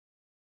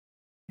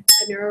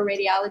a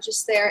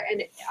neuroradiologist there,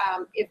 and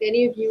if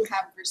any of you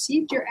have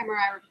received your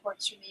MRI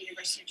reports from the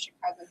University of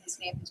Chicago, his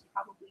name has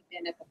probably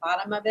been at the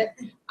bottom of it.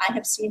 I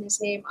have seen his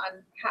name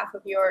on half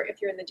of your,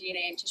 if you're in the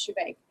DNA and tissue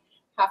bank,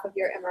 half of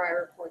your MRI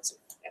reports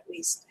at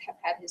least have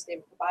had his name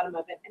at the bottom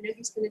of it, and then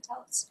he's going to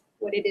tell us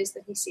what it is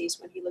that he sees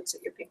when he looks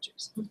at your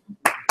pictures.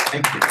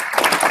 Thank you.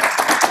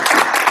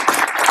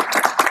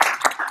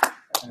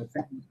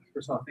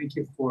 First of all, thank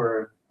you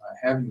for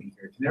having me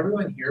here. Can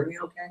everyone hear me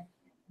okay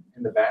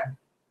in the back?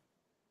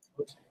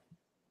 Okay.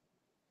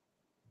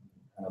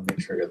 I'll make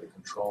sure I got the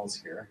controls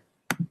here.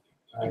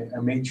 I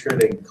made sure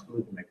to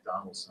include the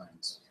McDonald's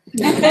signs.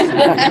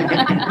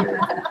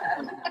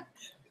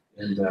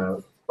 And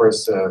of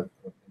course, the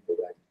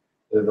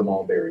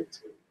mulberry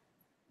too.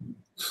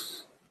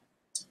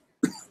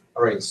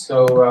 All right,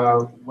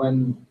 so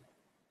when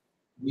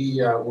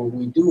we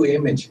do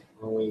imaging,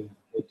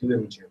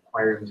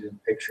 acquire imaging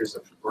pictures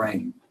of the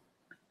brain,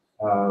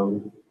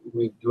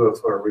 we do it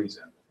for a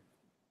reason.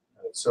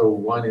 So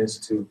one is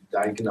to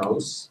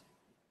diagnose,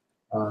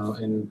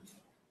 and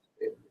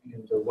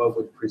what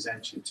would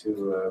present you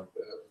to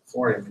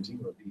for imaging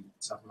would be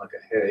something like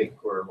a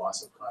headache or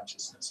loss of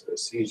consciousness or a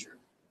seizure.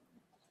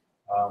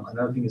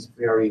 Another thing is if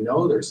we already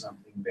know there's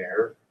something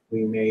there,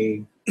 we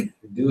may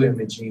do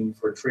imaging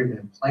for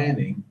treatment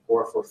planning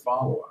or for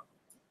follow-up.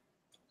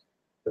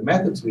 The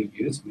methods we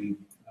use, when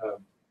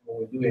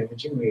we do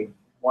imaging, we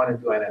want to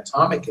do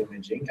anatomic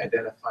imaging,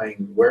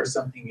 identifying where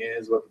something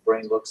is, what the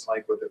brain looks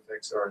like, what the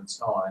effects are, and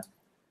so on.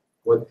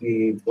 What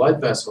the blood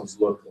vessels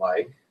look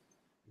like,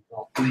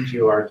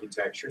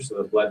 angioarchitecture, so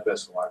the blood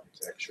vessel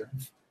architecture.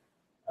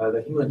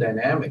 The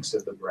hemodynamics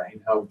of the brain,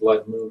 how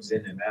blood moves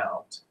in and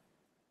out.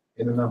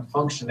 And then the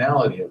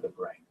functionality of the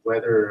brain,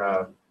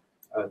 whether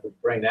the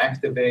brain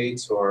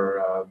activates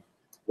or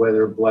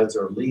whether blood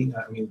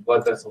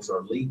vessels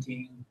are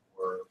leaking,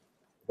 or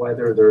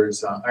whether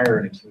there's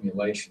iron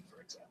accumulation, for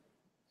example.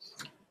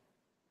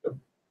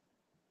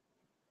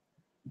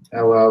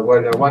 Now,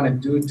 what I want to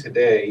do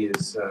today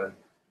is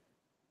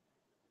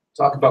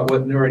talk about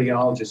what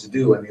neuroradiologists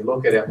do when they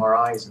look at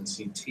MRIs and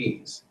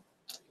CTs.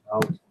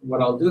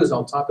 What I'll do is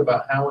I'll talk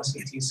about how a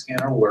CT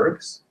scanner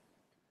works,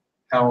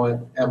 how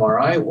an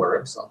MRI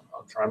works,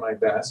 I'll try my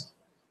best,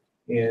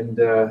 and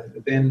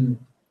then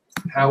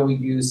how we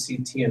use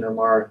CT and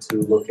MR to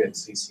look at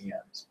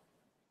CCMs,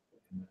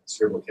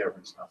 cerebral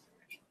cavernous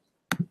malformations.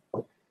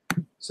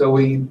 So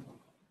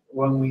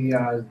when we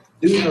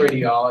do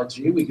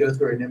neuroradiology, we go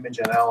through an image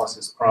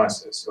analysis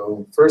process.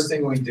 So first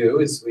thing we do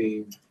is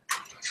we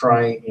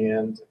try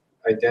and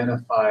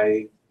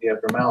identify the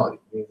abnormality.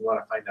 We want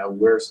to find out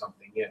where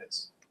something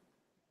is.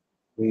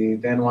 We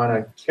then want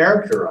to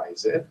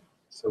characterize it.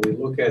 So we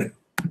look at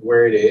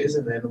where it is,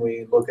 and then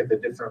we look at the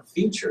different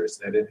features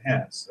that it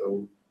has.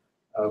 So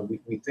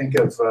we think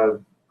of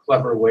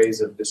clever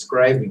ways of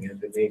describing it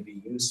that may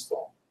be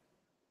useful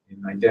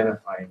in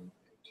identifying and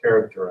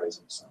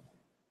characterizing something,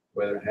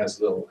 whether it has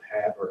a little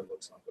hat or it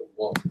looks like a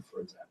wolf,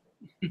 for example.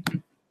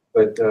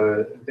 But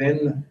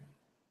then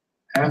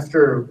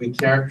after we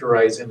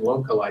characterize and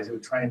localize it, we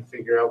try and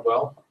figure out,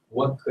 well,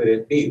 what could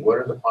it be? What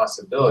are the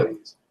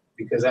possibilities?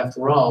 Because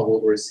after all,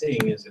 what we're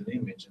seeing is an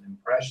image, an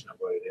impression of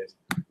what it is.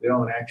 We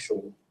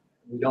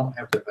don't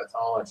have the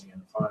pathology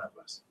in front of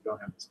us. We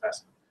don't have the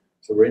specimen.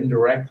 So we're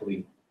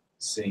indirectly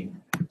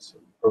seeing it. So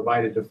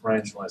provide a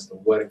differential as to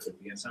what it could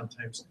be. And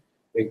sometimes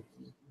we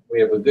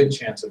have a good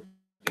chance of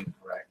being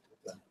correct.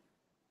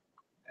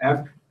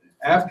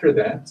 After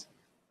that,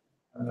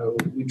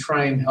 we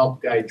try and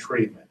help guide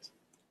treatment.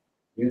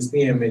 Use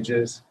the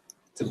images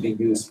to be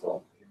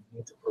useful. You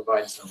need to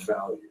provide some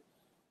value.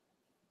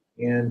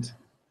 And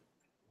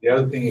the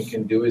other thing it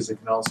can do is it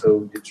can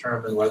also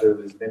determine whether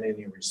there's been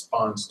any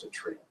response to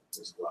treatment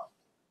as well.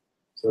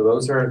 So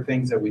those are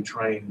things that we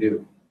try and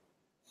do.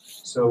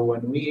 So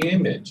when we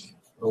image,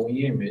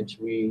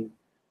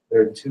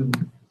 there are two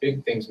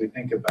big things we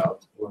think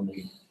about when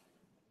we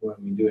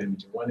do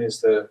imaging. One is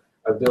the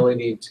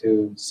ability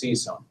to see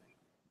something.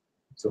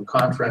 So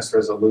contrast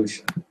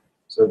resolution.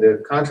 So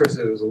the contrast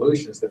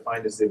resolution is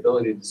defined as the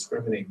ability to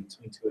discriminate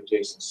between two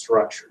adjacent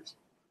structures,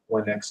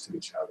 one next to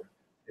each other.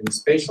 And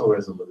spatial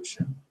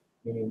resolution,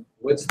 meaning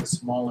what's the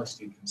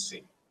smallest you can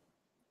see.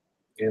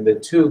 And the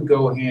two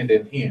go hand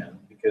in hand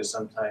because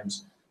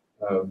sometimes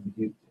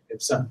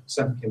if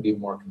something can be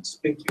more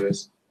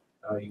conspicuous,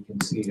 you can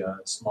see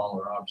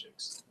smaller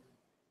objects.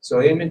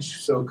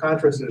 So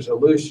contrast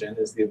resolution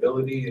is the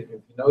ability, if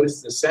you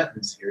notice the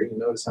sentence here, you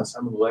notice how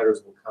some of the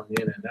letters will come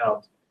in and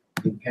out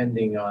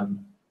depending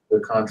on the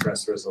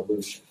contrast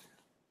resolution.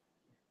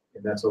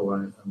 And that's what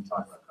I'm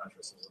talking about,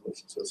 contrast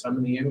resolution. So some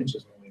of the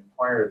images, when we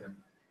acquire them,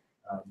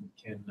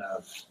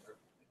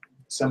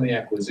 some of the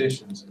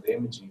acquisitions of the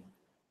imaging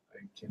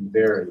can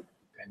vary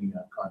depending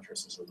on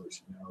contrast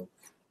resolution. Now,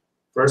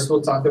 first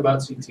we'll talk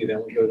about CT,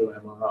 then we'll go to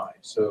MRI.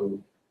 So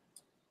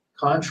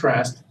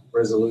contrast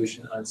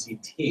resolution on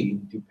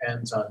CT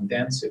depends on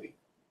density.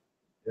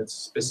 It's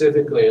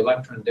specifically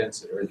electron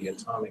density, or the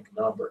atomic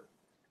number.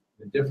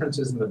 The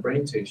differences in the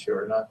brain tissue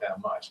are not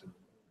that much,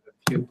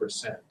 a few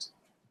percent.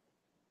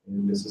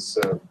 And this is,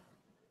 so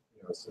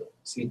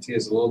CT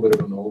is a little bit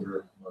of an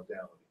older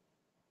modality,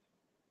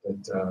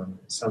 but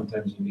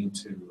sometimes you need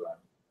to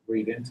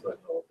read into it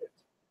a little bit.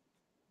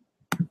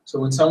 So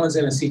when someone's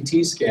in a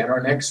CT scanner,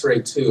 an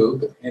X-ray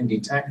tube and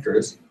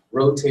detectors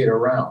rotate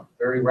around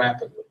very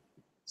rapidly,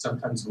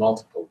 sometimes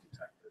multiple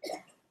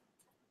detectors.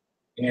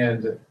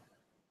 And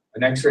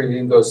an X-ray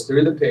beam goes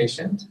through the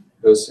patient,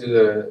 goes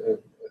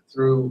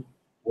through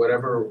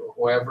whoever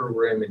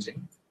we're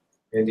imaging,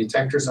 and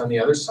detectors on the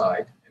other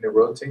side, and it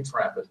rotates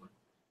rapidly.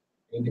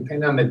 And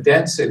depending on the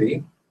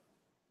density,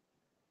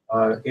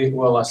 it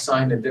will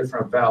assign a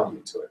different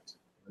value to it.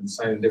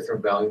 Assign a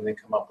different value, and they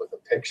come up with a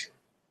picture.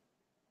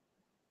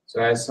 So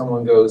as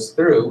someone goes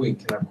through, we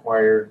can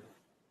acquire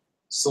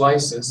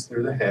slices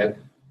through the head,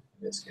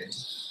 in this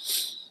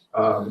case,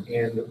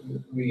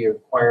 and we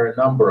acquire a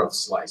number of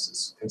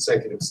slices,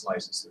 consecutive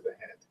slices through the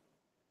head.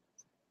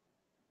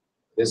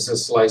 This is a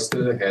slice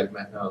through the head,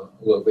 a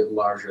little bit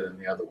larger than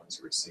the other ones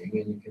we're seeing,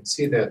 and you can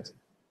see that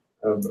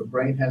the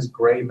brain has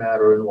gray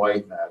matter and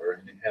white matter,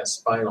 and it has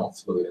spinal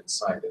fluid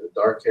inside it. The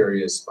dark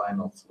area is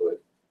spinal fluid.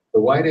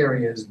 The white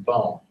area is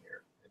bone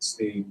here. It's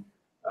the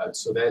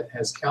so that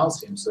has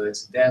calcium, so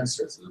it's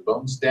denser. So the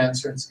bone's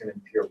denser, it's going to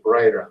appear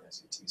brighter on the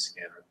CT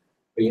scanner.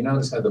 But you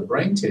notice how the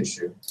brain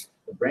tissue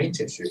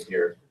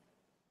here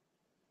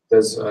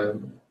has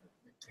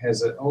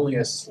only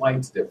a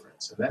slight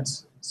difference, and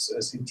that's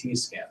a CT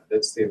scanner.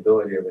 That's the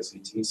ability of a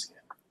CT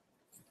scanner.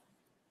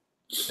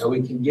 Now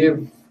we can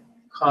give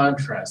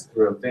contrast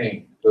through a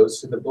vein. It goes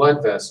to the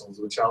blood vessels,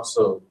 which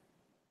also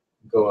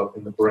go up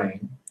in the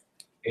brain,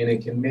 and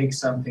it can make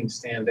something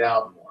stand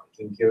out more. It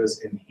can give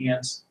us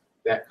enhance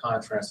that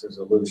contrast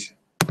resolution.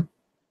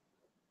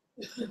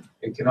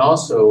 It can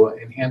also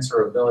enhance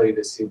our ability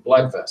to see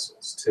blood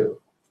vessels too.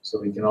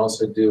 So we can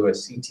also do a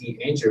CT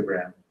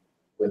angiogram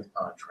with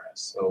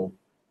contrast. So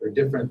there are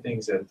different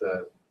things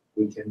that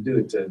we can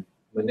do to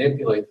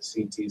manipulate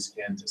the CT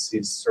scan to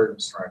see certain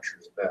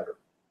structures better.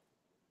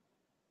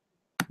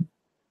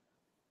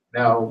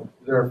 Now,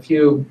 there are a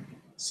few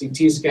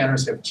CT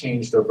scanners have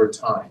changed over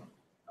time.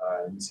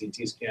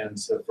 CT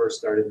scans first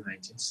started in the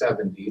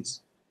 1970s,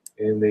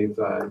 and they've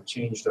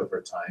changed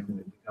over time, and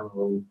they've become a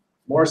little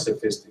more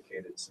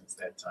sophisticated since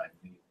that time.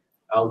 The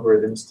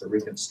algorithms to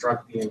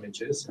reconstruct the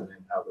images and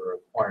then how they're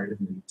acquired,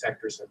 and the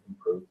detectors have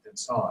improved, and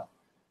so on.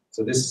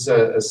 So this is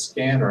a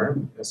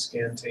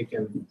scan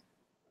taken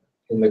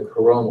in the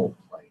coronal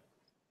plane.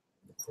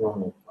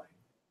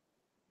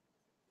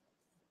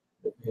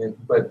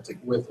 But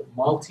with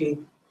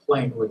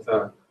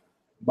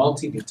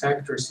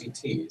multi-detector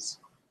CTs,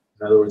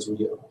 in other words,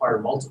 we acquire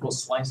multiple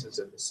slices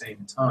at the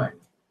same time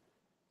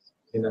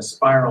in a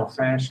spiral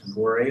fashion,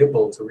 we're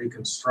able to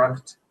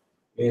reconstruct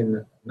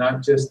in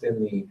not just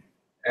in the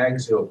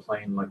axial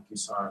plane like you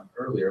saw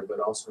earlier, but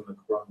also in the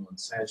coronal and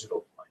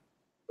sagittal plane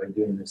by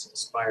doing this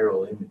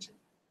spiral imaging.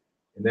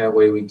 And that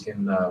way we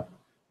can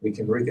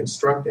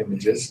reconstruct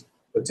images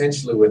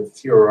potentially with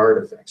fewer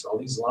artifacts. All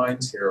these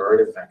lines here are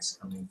artifacts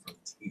coming from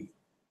teeth,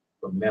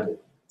 from metal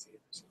teeth,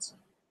 I should say.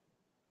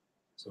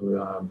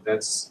 So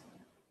that's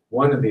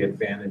one of the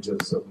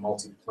advantages of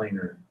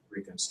multiplanar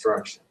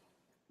reconstruction.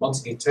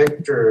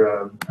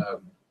 Multi-detector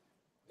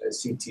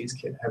CTs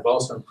have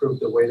also improved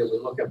the way that we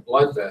look at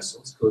blood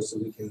vessels, so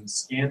we can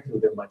scan through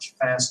them much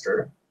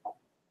faster.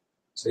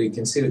 So you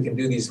can see we can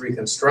do these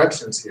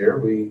reconstructions here,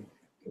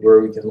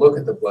 where we can look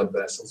at the blood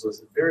vessels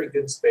with very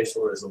good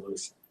spatial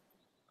resolution.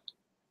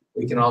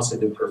 We can also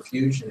do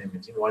perfusion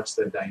imaging, watch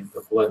the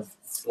blood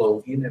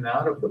flow in and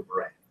out of the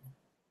brain.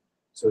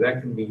 So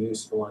that can be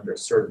useful under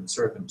certain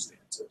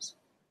circumstances.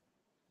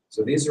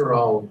 So these are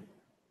all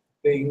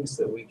things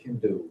that we can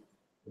do.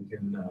 We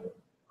can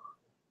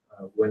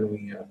when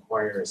we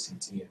acquire a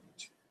CT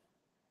image.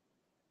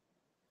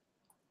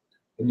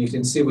 And you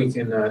can see we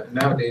can,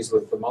 nowadays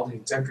with the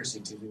multi-detector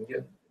CT, we can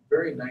get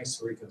very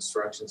nice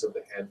reconstructions of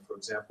the head. For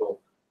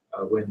example,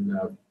 when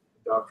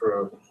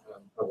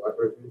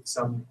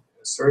some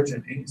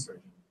surgeon, any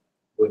surgeon,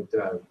 would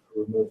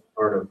remove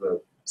part of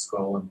the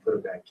skull and put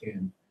it back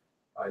in,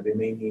 they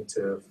may need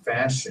to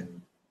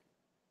fashion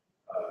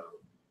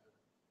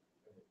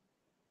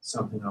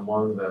something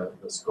along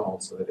the skull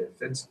so that it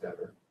fits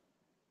better.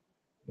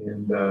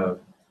 And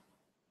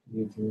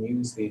you can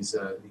use these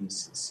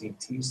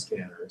CT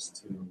scanners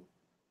to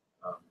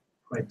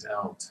print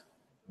out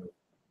a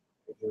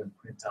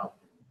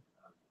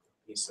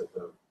piece of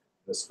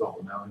the skull.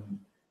 Now,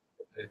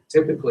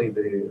 typically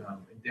the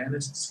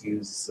dentists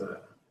use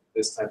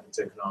this type of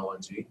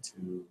technology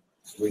to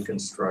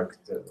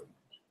reconstruct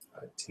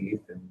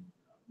teeth, and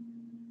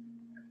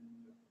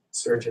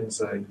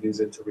surgeons use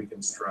it to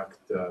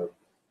reconstruct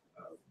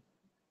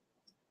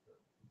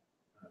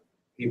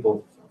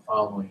people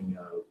following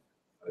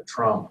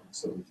trauma,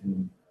 so we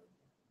can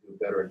do a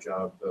better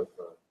job of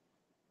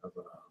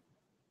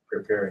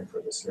preparing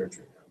for the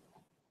surgery.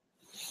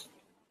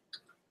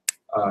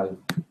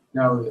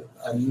 Now,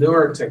 a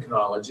newer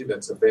technology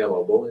that's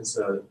available is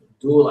a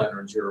dual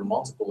energy or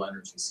multiple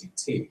energy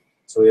CT.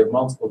 So we have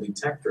multiple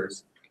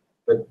detectors,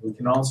 but we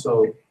can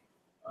also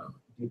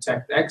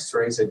detect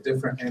X-rays at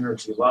different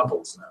energy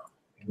levels now.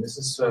 And this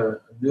is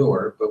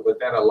newer, but what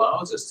that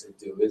allows us to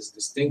do is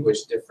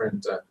distinguish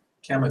different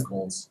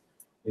chemicals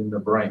in the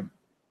brain.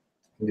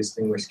 You can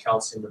distinguish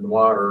calcium in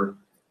water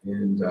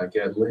and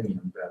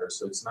gadolinium better.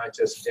 So it's not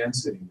just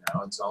density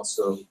now; it's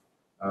also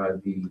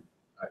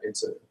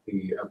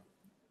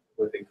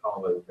what they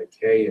call the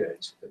K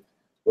edge.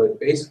 But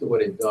basically,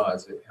 what it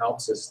does, it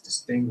helps us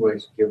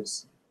distinguish,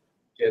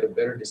 get a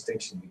better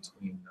distinction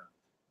between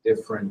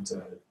different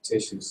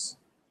tissues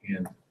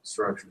and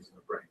structures in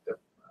the brain,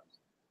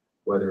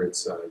 whether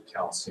it's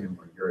calcium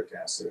or uric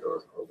acid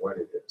or what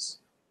it is.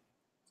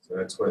 So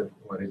that's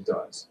what it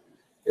does.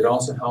 It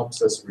also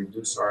helps us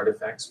reduce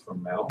artifacts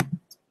from metal.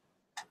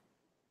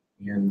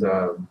 And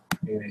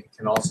it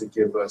can also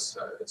give us,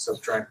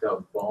 subtract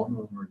out bone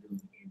when we're doing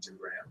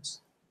angiograms,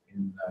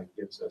 and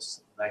gives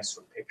us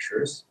nicer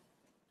pictures.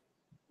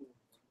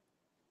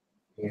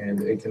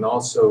 And it can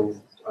also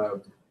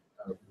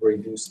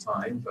reduce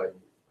time by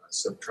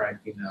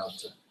subtracting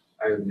out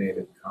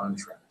iodinated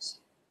contrast.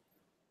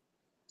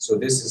 So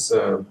this is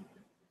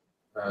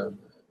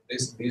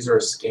these are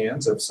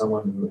scans of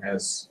someone who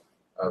has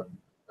a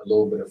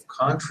little bit of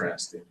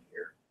contrast in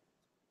here.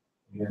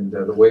 And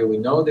the way we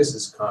know this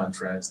is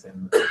contrast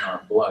in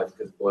our blood,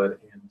 because blood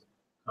and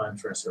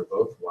contrast are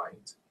both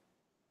white,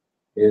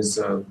 is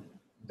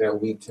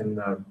that we can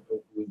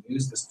we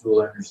use this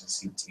dual energy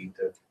CT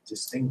to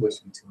distinguish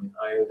between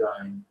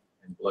iodine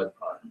and blood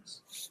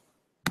products.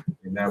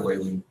 And that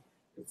way,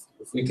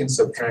 if we can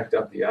subtract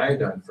out the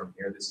iodine from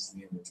here, this is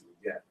the image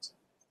we get.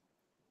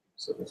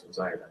 So this was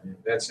iodine. And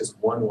that's just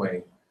one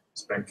way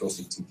spectral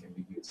CT can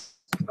be used.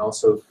 It can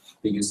also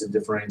be used to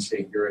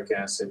differentiate uric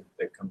acid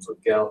that comes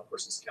with gout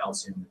versus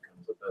calcium that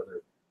comes with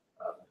other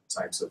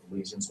types of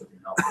lesions, which can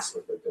help us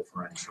with the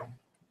differential.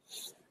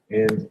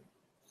 And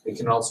it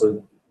can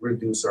also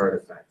reduce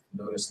artifact.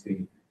 Notice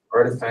the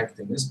artifact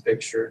in this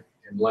picture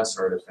and less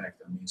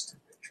artifact on these two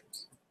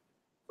pictures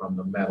from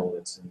the metal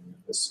that's in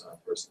this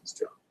person's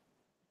jaw.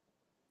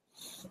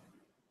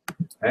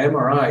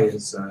 MRI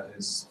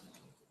is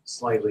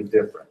slightly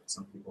different.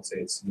 Some people say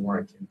it's more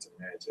akin to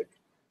magic,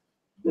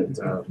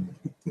 but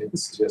it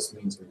just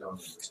means we don't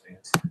understand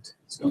it.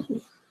 So,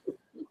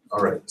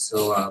 all right,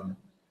 so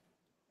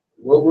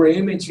what we're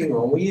imaging,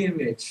 when we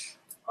image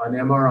on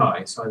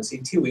MRI, so on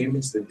CT we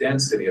image the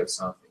density of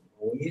something.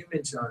 When we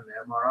image on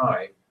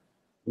MRI,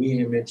 we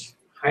image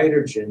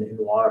hydrogen in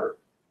water.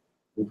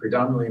 We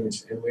predominantly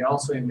image, and we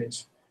also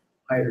image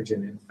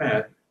hydrogen in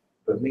fat,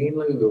 but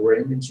mainly we're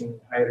imaging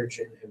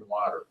hydrogen in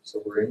water.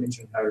 So we're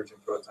imaging hydrogen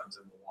protons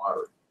in the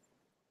water.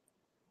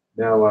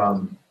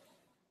 Now,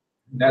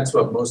 that's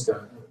what most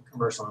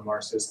commercial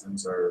MR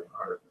systems are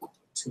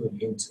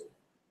tuned into.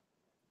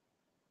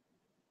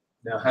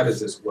 Now, how does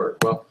this work?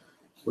 Well,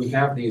 we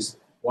have these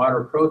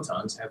water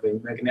protons have a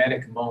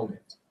magnetic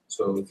moment.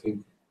 So if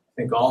you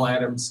think all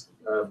atoms,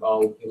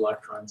 all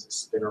electrons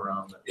spin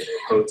around, the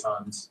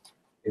protons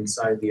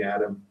inside the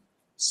atom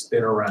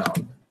spin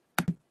around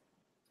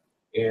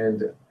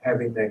and have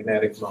a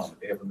magnetic moment.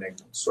 They have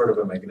sort of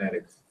a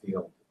magnetic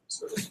field,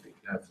 so to speak.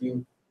 Now, if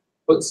you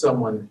put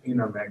someone in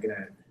a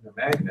magnet,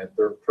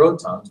 their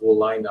protons will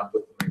line up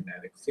with the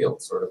magnetic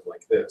field, sort of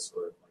like this,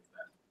 or like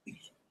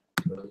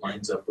that. So it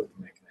lines up with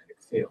the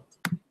magnetic field.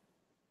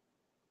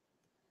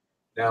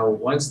 Now,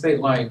 once they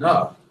line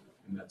up,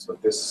 and that's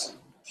what this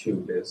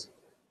cube is,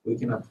 we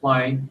can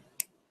apply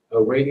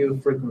a radio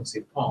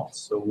frequency pulse.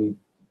 So we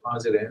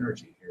deposit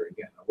energy here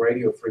again, a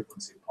radio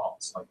frequency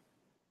pulse, like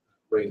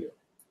radio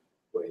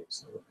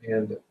waves.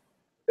 And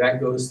that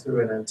goes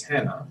through an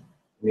antenna.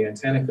 And the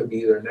antenna could be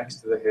either next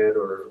to the head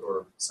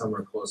or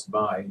somewhere close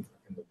by in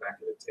the back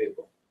of the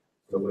table.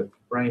 But with the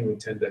brain, we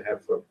tend to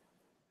have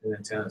an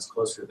antenna that's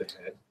closer to the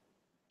head.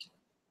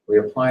 We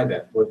apply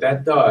that. What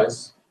that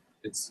does,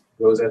 it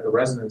goes at the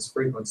resonance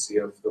frequency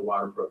of the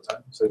water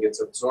proton. So it gets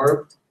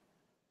absorbed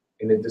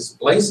and it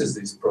displaces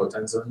these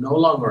protons. They're no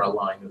longer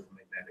aligned with the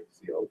magnetic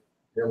field.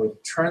 Then we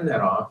turn that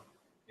off,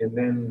 and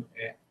then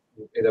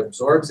it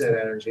absorbs that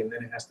energy, and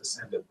then it has to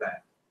send it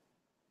back.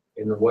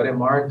 And what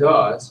MR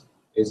does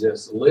is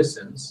just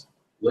listens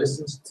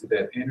to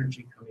that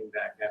energy coming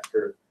back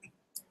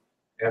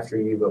after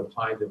you've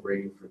applied the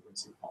radio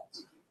frequency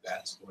pulse.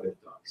 That's what it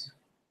does.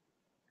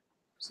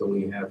 So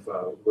we have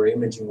we're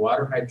imaging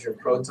water hydrogen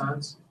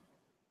protons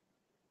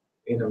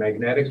in a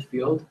magnetic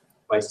field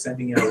by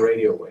sending out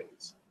radio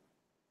waves.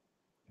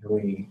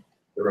 And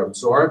they're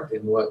absorbed,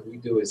 and what we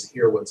do is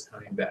hear what's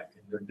coming back.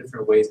 And there are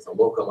different ways to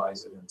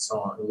localize it and so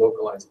on, and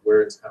localize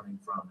where it's coming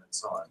from and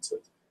so on. So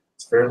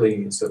it's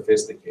fairly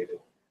sophisticated.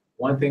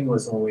 One thing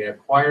was when we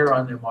acquire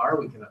on MR,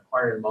 we can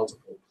acquire in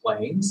multiple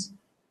planes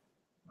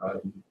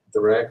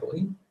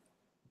directly.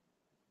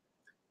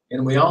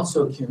 And we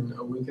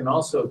can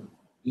also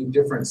do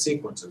different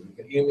sequences.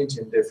 We can image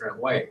in different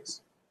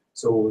ways.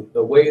 So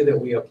the way that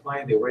we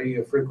apply the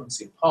radio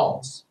frequency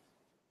pulse,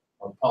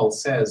 or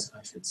pulses,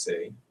 I should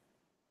say,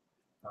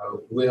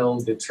 will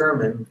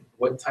determine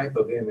what type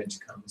of image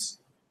comes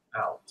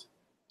out.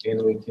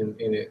 And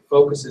it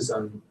focuses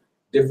on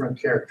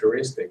different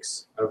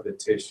characteristics of the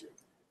tissue.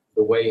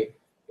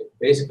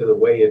 basically the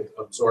way it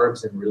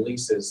absorbs and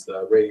releases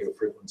the radio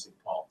frequency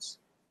pulse,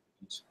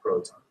 each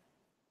proton.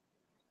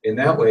 In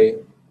that way,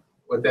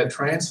 what that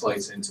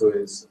translates into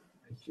is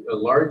a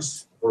large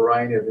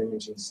variety of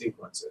imaging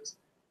sequences,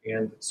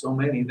 and so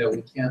many that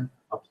we can't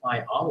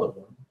apply all of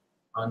them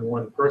on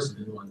one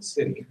person in one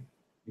city,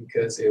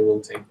 because it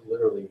will take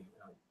literally,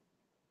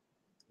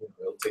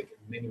 it'll take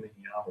many, many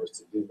hours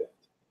to do that,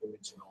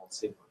 image in all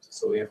sequences.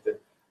 So we have to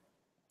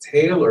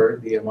tailor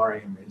the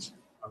MRI image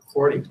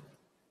accordingly.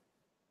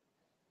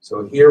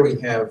 So here we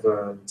have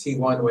a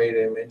T1 weight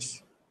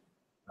image,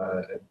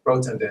 a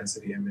proton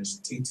density image,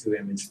 T2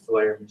 image,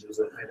 flare images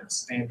are kind of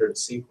standard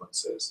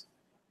sequences.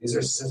 These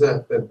are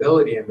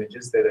susceptibility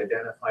images that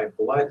identify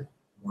blood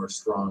more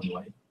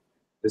strongly.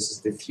 This is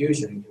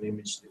diffusion, you can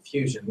image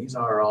diffusion. These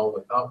are all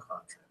without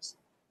contrast.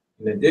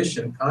 In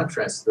addition,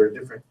 contrast, there are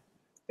different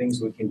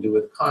things we can do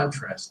with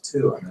contrast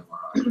too on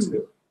MRI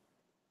too.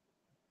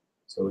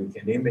 So we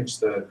can image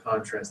the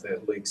contrast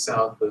that leaks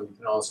out, but we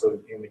can also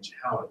image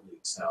how it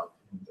leaks out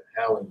and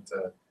how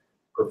it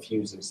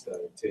perfuses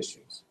the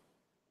tissues,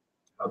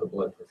 how the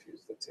blood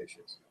perfuses the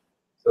tissues.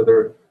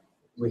 So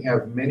we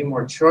have many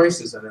more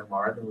choices on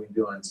MR than we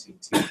do on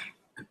CT.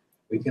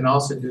 We can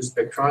also do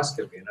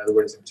spectroscopy, in other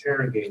words,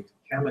 interrogate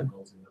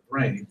chemicals in the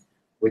brain,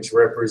 which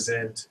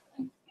represent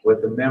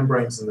what the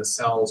membranes in the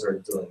cells are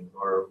doing,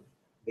 or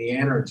the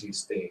energy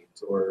state,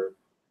 or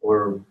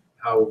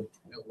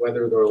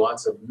whether there are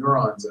lots of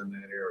neurons in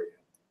that area,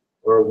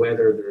 or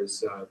whether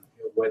there's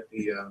what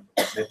the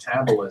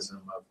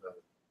metabolism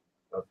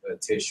of the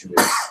tissue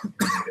is in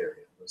that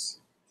area, those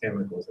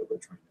chemicals that we're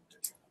trying to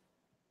measure.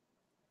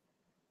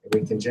 And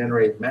we can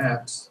generate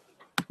maps.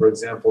 For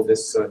example,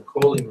 this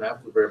choline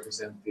map would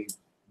represent the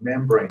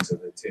membranes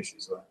of the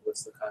tissues.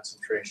 What's the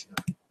concentration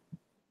of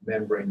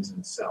membranes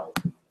in cells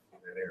in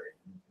that area?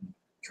 We can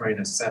try and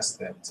assess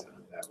that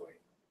that way.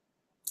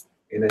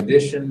 In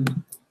addition,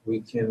 we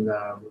can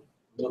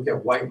look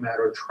at white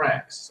matter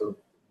tracks. So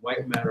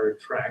white matter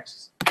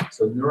tracks.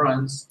 So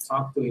neurons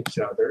talk to each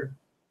other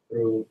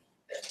through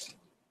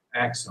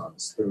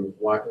axons, through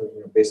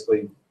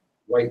basically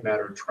white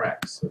matter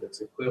tracks. So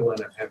that's equivalent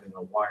of having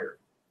a wire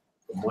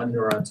from one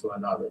neuron to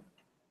another.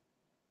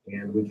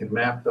 And we can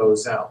map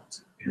those out.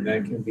 And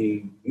that can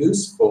be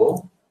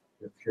useful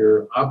if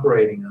you're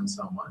operating on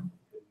someone.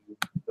 You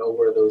know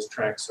where those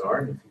tracks are.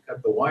 And if you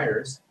cut the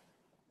wires,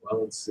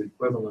 well, it's the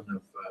equivalent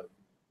of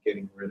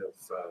getting rid of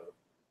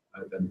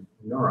the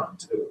neuron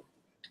too.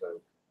 So,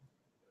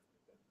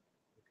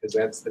 because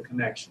that's the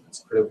connection.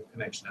 It's a critical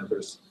connection. Now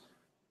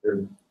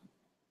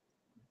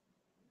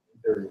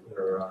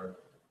there are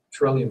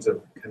trillions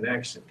of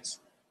connections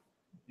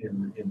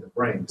in the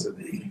brain, so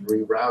that it can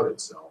reroute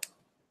itself.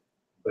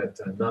 But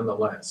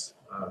nonetheless,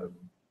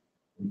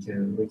 we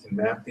can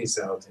map these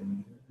out,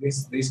 and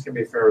these can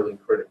be fairly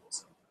critical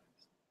sometimes.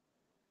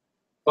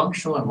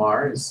 Functional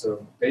MR is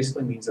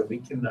basically means that we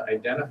can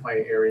identify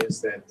areas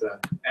that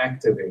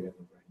activate in the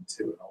brain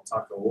too. And I'll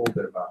talk a little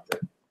bit about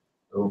that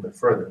a little bit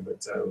further.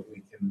 But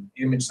we can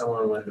image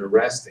someone when they're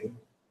resting,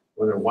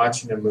 when they're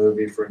watching a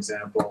movie, for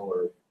example,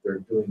 or they're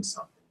doing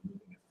something,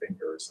 moving a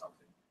finger or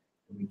something.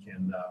 And we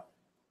can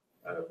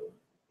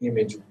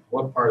image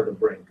what part of the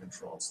brain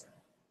controls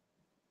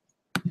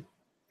that.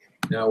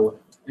 Now,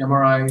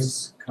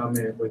 MRIs come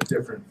in with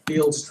different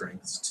field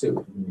strengths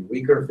too.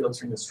 Weaker field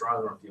strength,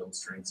 stronger field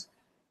strengths.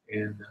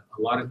 And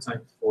a lot of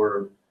times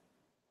for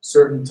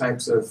certain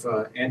types of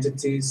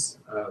entities,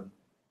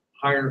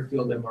 higher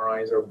field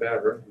MRIs are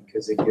better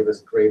because they give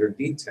us greater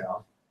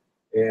detail.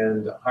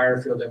 And higher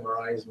field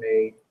MRIs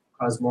may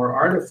cause more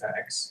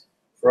artifacts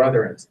for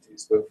other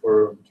entities. But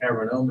for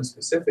cavernoma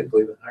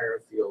specifically, the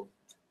higher field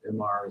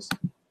MRs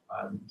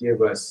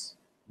give us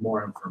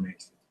more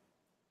information.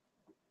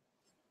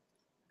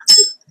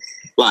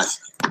 Live.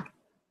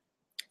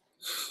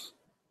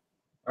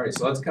 All right,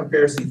 so let's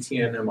compare CT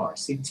and MR.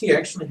 CT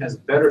actually has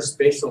better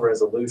spatial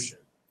resolution.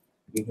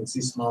 You can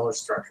see smaller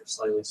structures,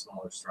 slightly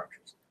smaller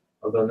structures.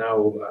 Although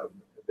now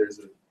there's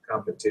a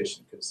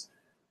competition,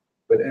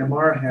 but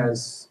MR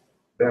has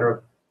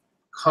better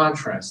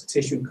contrast,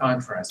 tissue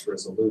contrast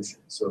resolution.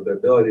 So the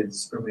ability to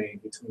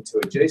discriminate between two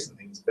adjacent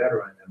things is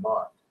better on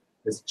MR.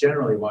 That's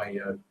generally why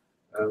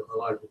a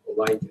lot of people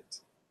like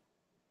it.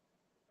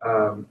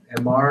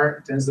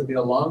 MR tends to be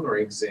a longer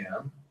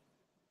exam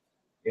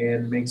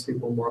and makes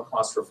people more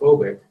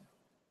claustrophobic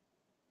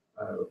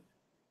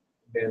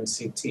than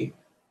CT.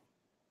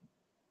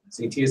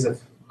 CT is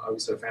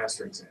obviously a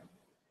faster exam.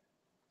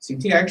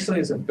 CT actually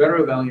is a better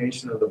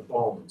evaluation of the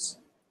bones.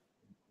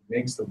 It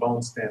makes the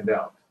bones stand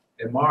out.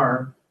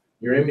 MR,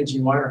 you're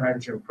imaging water,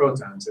 hydrogen,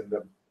 protons, and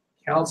the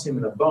calcium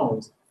in the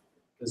bones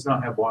does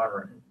not have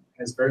water in it. It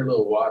has very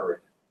little water in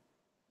it.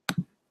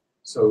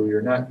 So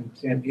you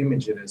can't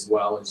image it as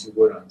well as you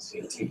would on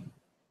CT.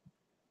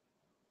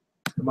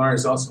 MR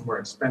is also more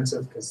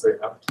expensive because the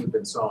upkeep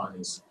and so on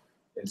is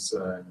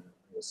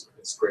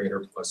greater.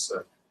 Plus,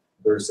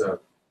 there's a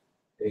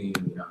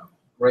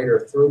greater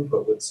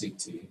throughput with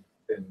CT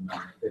than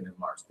MR.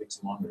 It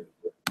takes longer to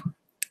do MR.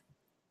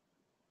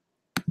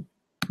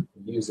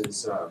 It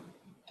uses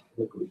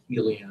liquid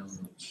helium,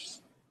 which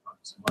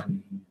costs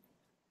money, and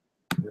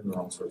then there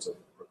are all sorts of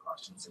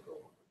precautions to go over.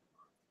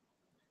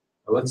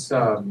 Let's,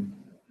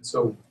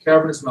 so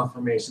cavernous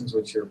malformations,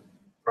 which you're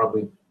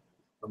probably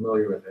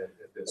familiar with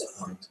at this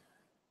point,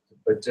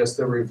 but just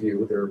a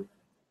review, they're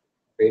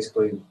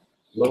basically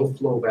low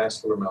flow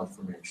vascular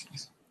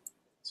malformations.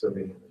 So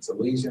it's a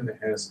lesion that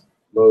has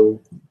low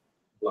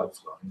blood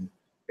flow. And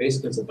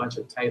basically, it's a bunch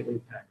of tightly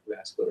packed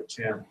vascular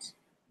channels,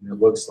 and it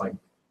looks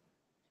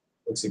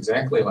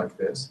exactly like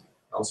this.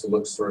 It also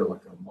looks sort of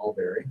like a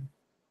mulberry,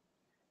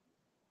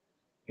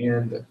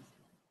 and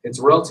it's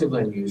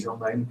relatively unusual.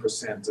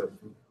 90% of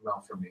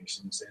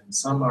malformations, and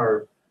some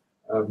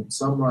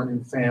run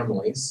in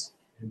families,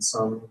 and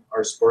some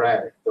are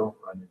sporadic, don't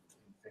run in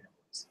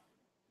families.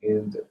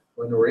 And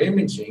when we're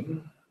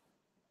imaging,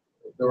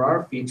 there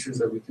are features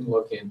that we can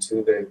look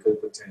into that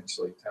could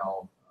potentially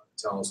tell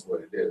us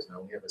what it is.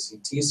 Now we have a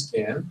CT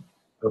scan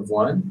of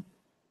one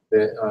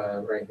that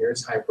right here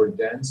is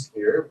hyperdense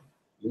here.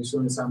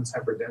 Usually when something's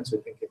hyperdense, we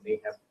think it may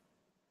have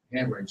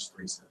hemorrhaged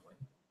recently.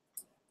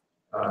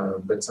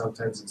 But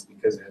sometimes it's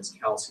because it has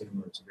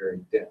calcium or it's very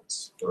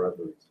dense for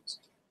other reasons.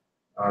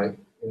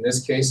 In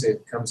this case,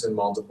 it comes in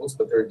multiples,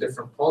 but there are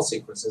different pulse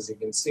sequences. You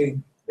can see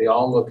they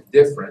all look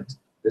different.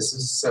 This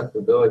is a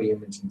susceptibility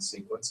imaging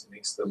sequence. It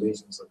makes the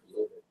lesions look a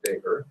little bit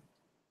bigger.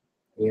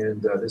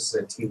 And this is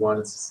a T1,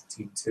 this is a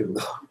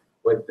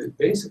T2.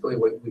 Basically,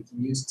 what we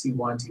can use T1,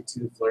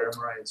 T2, flare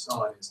MRI, and so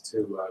on is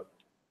to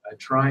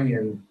try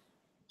and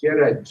get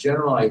a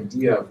general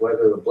idea of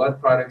whether the blood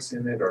products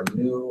in it are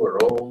new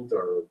or old,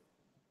 or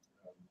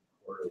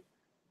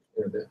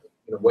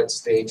what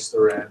stage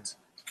they're at.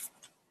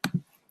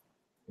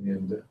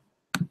 And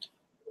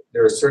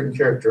there are certain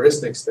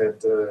characteristics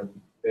that a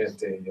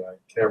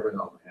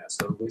cavernoma has.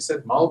 So we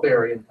said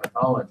mulberry in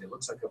pathology. It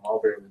looks like a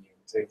mulberry when you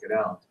take it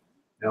out.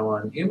 Now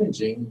on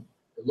imaging,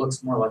 it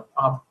looks more like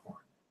popcorn.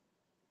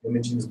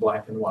 Imaging is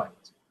black and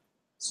white.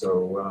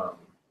 So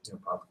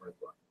popcorn is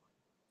black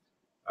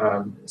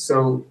and white.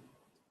 So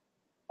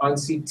on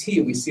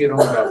CT, we see it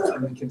only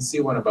about, we can see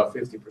one about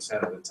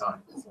 50% of the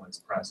time when it's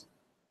present,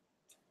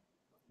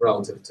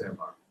 relative to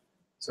MR.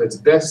 So it's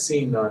best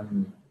seen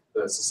on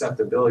the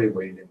susceptibility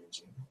weighted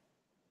imaging.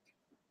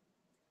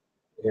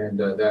 And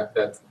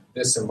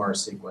this MR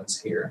sequence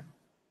here.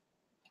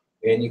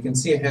 And you can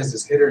see it has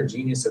this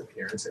heterogeneous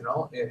appearance, and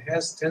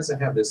tends to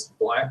have this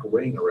black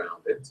ring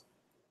around it,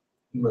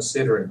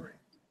 hemosiderin ring.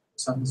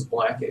 Something's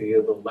black, it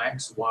either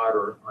lacks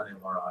water on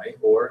MRI,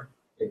 or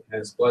it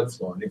has blood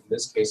flow. And in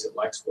this case, it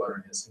lacks water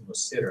and has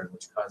hemosiderin,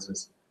 which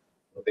causes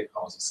what they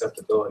call a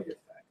susceptibility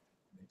effect.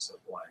 It makes it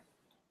black.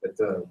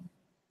 But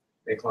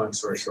make long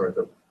story short,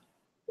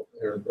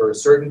 there are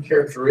certain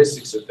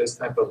characteristics that this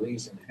type of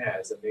lesion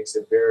has that makes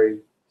it very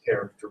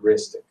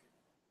characteristic.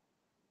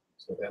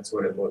 So that's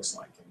what it looks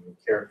like, and we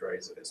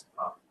characterize it as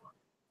popcorn.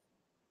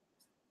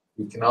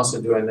 You can also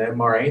do an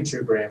MR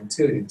angiogram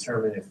too to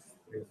determine if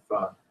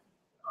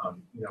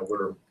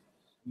we're,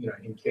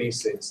 in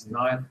case it's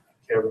not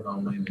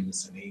cavernoma and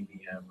it's an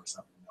AVM or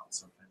something else.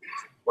 Sometimes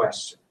it's a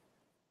question.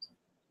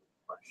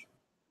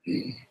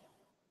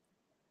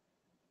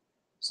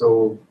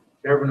 So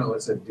cavernoma,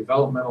 it's a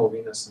developmental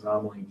venous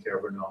anomaly and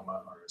cavernoma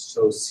are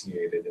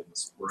associated in the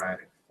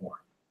sporadic form.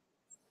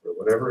 For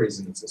whatever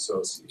reason, it's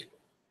associated.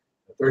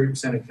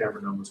 30% of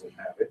cavernomas will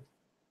have it,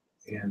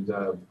 and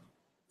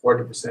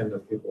 40%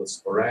 of people with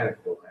sporadic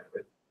will have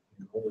it,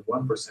 and only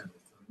 1% of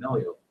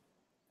familial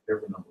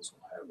cavernomas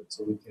will have it.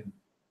 So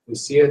we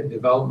see a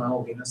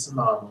developmental venous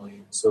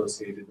anomaly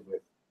associated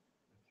with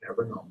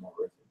cavernoma,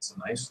 or if it's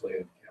an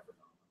isolated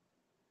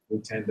cavernoma, we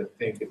tend to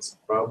think it's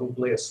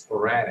probably a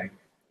sporadic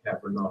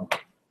cavernoma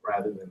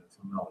rather than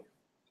a familial.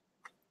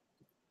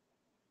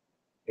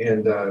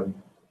 And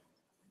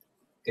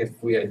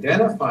if we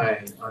identify,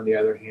 on the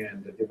other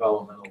hand, a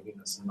developmental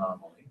venous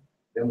anomaly,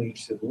 then we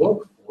should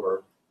look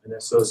for an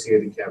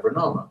associated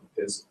cavernoma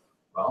because,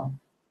 well,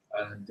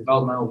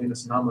 developmental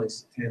venous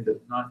anomalies tend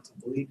not to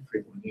bleed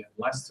frequently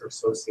unless they're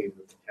associated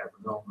with a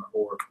cavernoma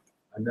or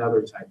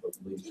another type of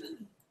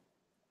lesion.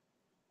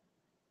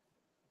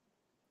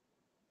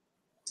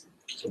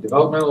 So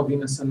developmental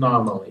venous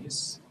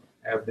anomalies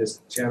have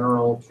this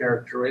general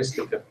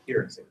characteristic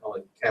appearance. They call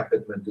it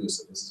caput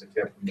medusa. This is a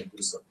caput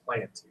medusa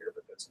plant here,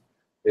 but that's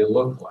they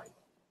look like.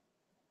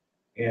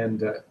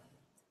 And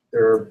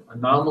they're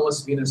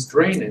anomalous venous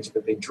drainage,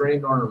 but they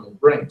drain normal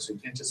brain, so you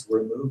can't just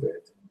remove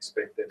it and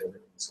expect that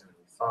everything's going to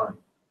be fine.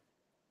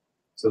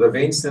 So the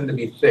veins tend to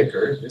be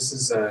thicker. This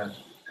is an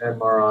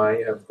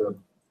MRI of the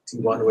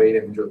T1 weight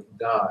image of the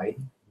dye.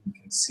 You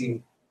can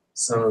see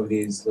some of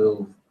these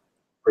little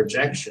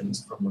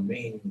projections from the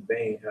main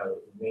vein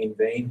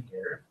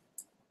here.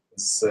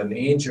 It's an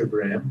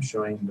angiogram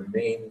showing the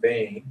main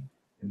vein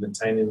and the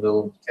tiny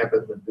little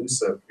caput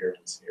medusa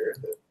appearance here,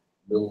 the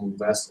little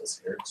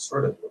vessels here. It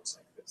sort of looks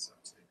like this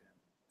upside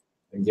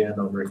down. Again,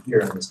 over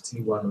here on this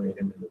T1 weight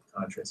image of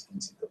contrast, you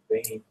can see the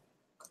vein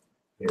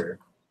here,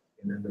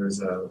 and then there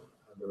was a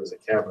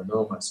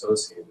cavernoma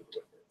associated with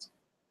it.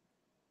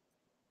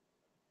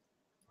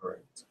 All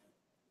right.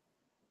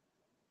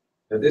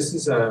 Now this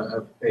is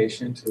a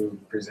patient who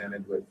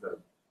presented with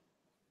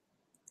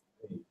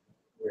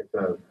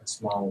a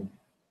small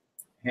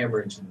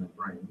hemorrhage in the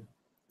brain.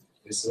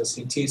 This is a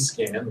CT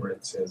scan where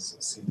it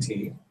says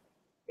CT.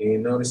 And you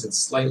notice it's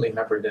slightly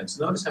hyperdense.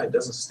 Notice how it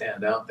doesn't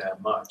stand out that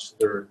much.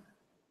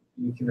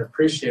 You can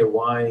appreciate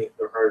why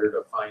they're harder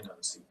to find on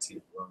CT.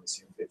 We only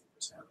see them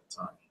 50% of the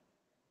time.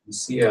 You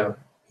see a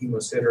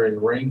hemosiderin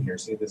ring here.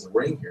 See, there's a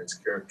ring here. It's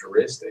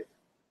characteristic.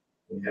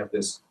 We have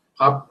this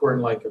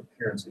popcorn-like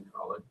appearance, we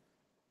call it,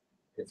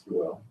 if you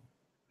will.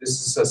 This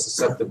is a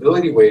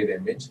susceptibility weighted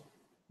image.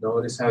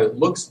 Notice how it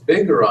looks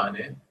bigger on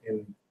it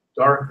and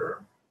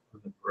darker on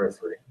the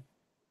periphery.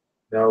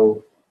 Now,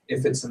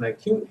 if it's an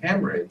acute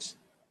hemorrhage,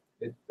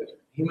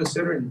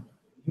 hemosiderin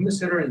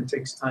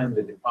takes time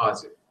to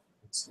deposit.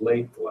 It's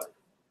late blood.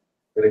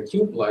 But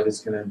acute blood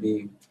is going to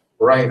be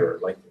brighter,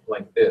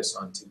 like this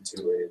on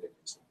T2 weighted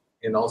imaging,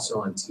 and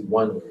also on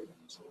T1 weighted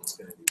imaging. It's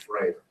going to be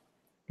brighter.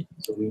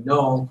 So we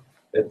know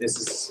that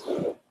this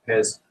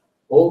has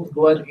old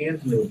blood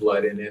and new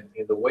blood in it,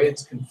 and the way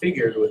it's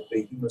configured with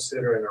the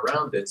hemosiderin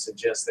around it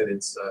suggests that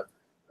it's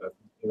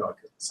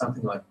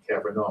something like a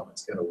cavernoma.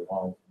 It's got a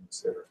long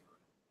hemosiderin.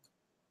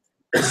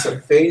 It's a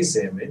phase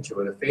image.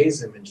 What a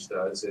phase image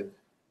does, it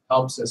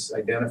helps us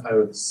identify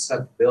with the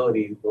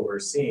susceptibility. What we're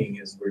seeing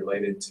is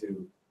related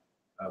to,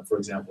 for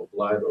example,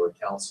 blood or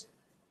calcium.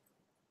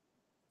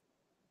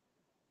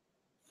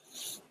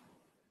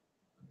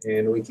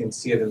 And we can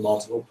see it in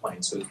multiple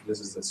planes. So this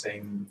is the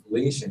same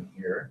lesion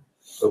here,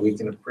 but we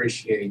can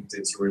appreciate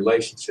its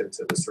relationship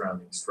to the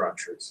surrounding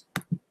structures.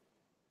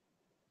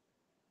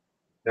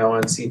 Now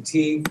on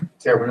CT,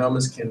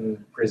 cavernomas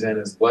can present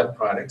as blood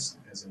products,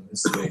 as in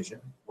this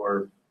lesion,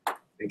 or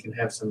they can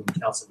have some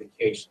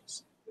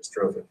calcifications,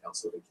 dystrophic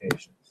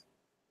calcifications.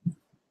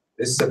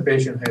 This is a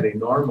patient who had a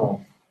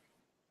normal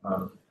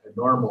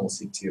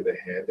CT of the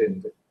head,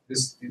 and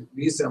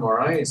these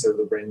MRIs of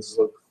the brains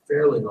look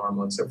fairly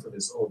normal, except for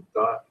this little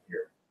dot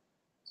here.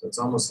 So it's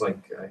almost like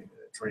I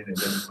try to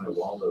identify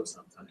Waldo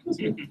sometimes.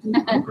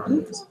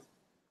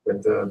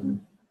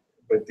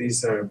 But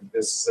this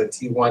is a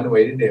T1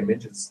 weighted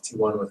image. It's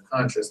T1 with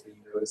contrast, but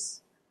you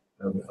notice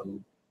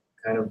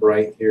kind of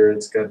bright here.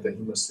 It's got the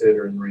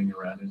hemosiderin ring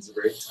around it. It's a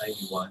very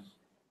tiny one.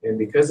 And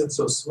because it's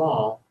so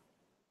small,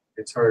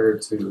 it's harder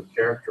to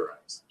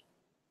characterize.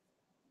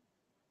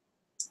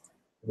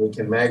 We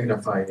can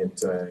magnify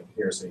it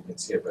here so you can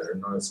see it better.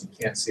 Notice you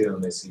can't see it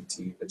on the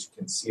CT, but you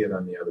can see it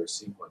on the other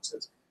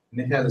sequences.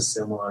 And it has a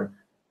similar,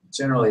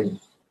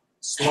 generally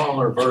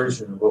smaller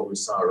version of what we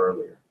saw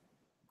earlier.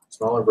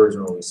 Smaller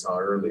version of what we saw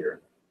earlier.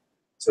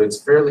 So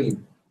it's fairly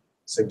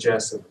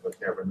suggestive of a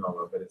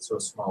cavernoma, but it's so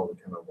small we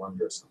kind of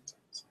wonder sometimes.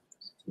 So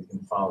you can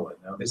follow it.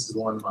 Now this is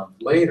 1 month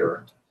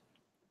later,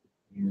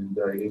 and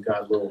it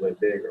got a little bit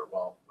bigger.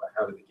 Well,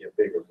 how did it get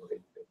bigger? Well, they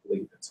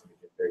believe that's how it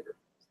get bigger.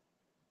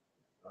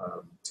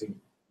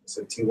 It's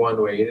a T1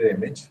 weighted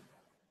image,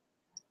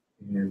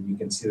 and you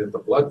can see that the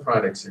blood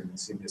products here, you can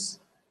see this,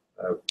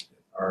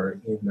 are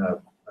in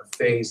a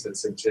phase that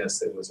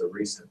suggests it was a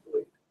recent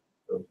bleed.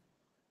 So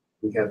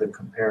we have the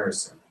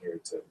comparison here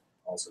to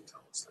also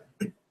tell us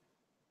that.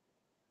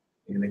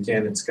 And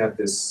again, it's got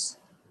this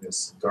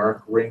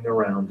dark ring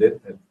around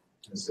it that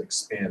is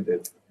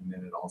expanded, and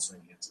then it also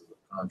enhances the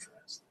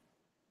contrast.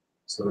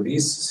 So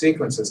these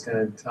sequences kind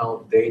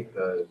of date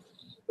the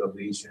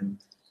lesion.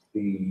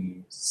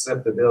 The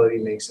susceptibility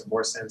makes it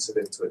more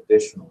sensitive to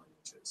additional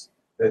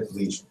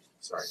lesions.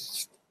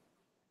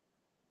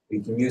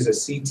 We can use a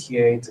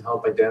CTA to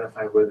help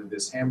identify whether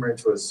this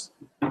hemorrhage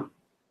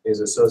is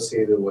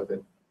associated with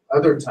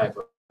another type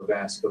of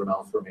vascular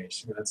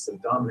malformation. That's the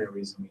dominant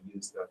reason we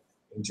use the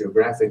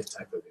angiographic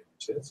type of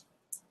images,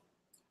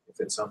 if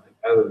it's something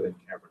other than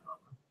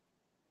cavernoma.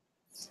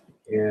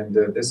 And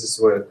this is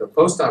what the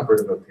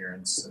postoperative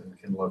appearance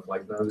can look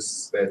like.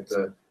 Notice that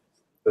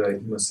the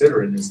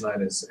hemosiderin is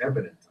not as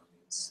evident on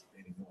these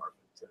anymore.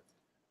 But,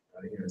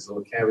 there's a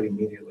little cavity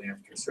immediately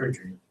after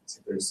surgery. You can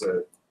see there's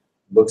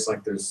looks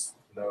like there's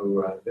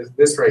no,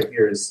 this right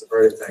here is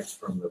artifacts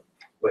from the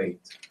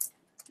plate.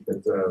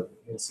 But you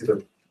can see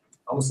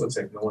almost looks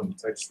like no one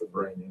touched the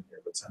brain in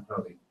here, but somehow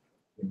they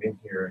came in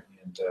here,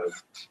 and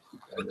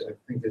I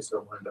think there's no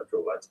one after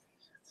what.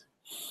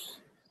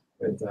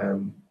 But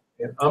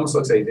it almost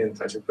looks like you didn't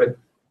touch it. But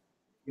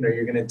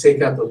you're going to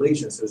take out the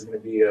lesion, so there's going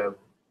to be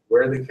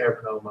where the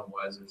cavernoma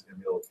was. There's going to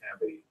be a little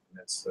cavity, and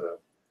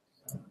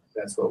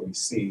that's what we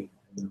see.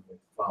 And then we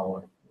follow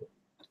it.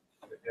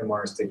 The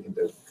MR is taken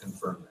to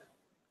confirm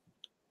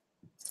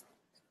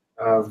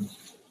that.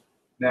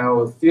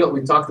 Now,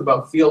 we talked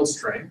about field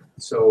strength.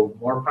 So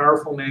more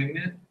powerful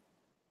magnet,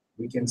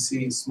 we can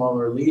see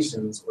smaller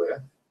lesions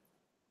with,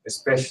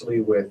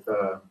 especially with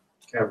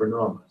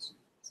cavernomas.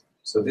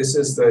 So this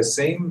is the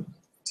same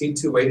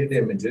T2 weighted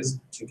images,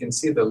 but you can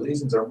see the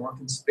lesions are more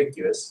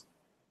conspicuous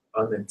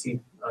on the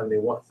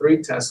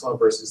 3 Tesla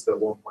versus the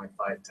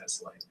 1.5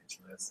 Tesla image.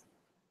 And that's the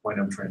point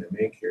I'm trying to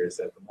make here, is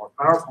that the more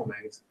powerful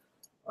magnets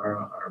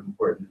are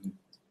important.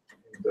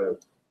 And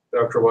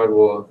Dr. White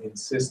will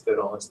insist that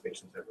all his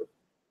patients have a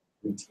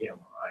 3T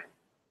MRI.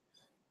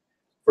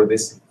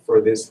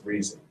 for this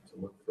reason,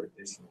 to look for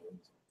additional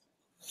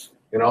lesions.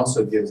 It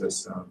also gives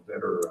us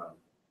better,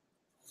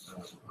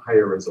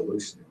 higher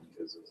resolution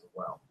images as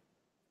well.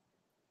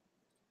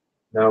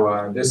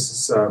 Now this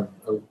is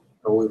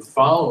we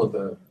follow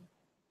the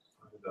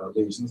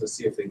lesions to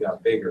see if they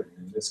got bigger.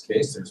 In this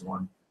case, there's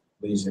one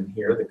lesion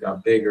here that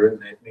got bigger,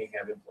 and that may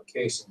have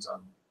implications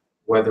on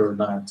whether or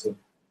not to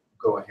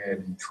go ahead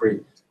and treat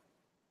it.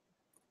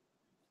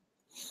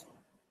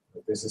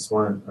 But this is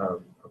one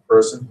a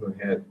person who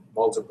had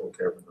multiple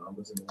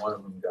carcinomas, and one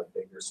of them got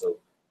bigger, so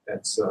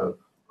that's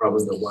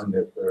probably the one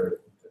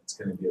that's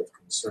going to be of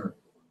concern,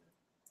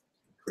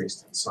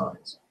 increased in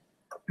size.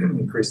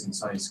 Increase in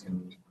size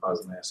can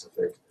cause mass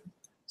effect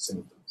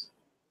symptoms.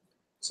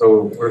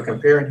 So we're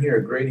comparing here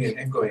a gradient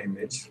echo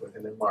image with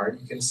an MR.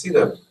 You can see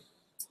the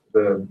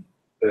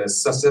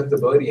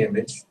susceptibility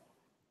image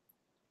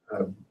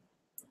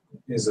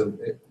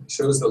it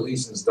shows the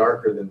lesions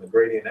darker than the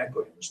gradient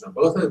echo image. Now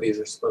both of these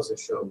are supposed to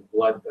show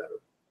blood better,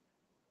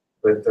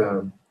 but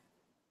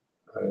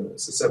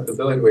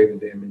susceptibility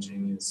weighted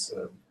imaging is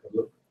a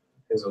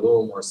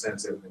little more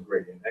sensitive than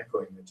gradient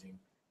echo imaging.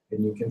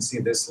 And you can see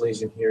this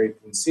lesion here. You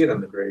can see it on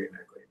the gradient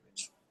echo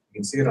image. You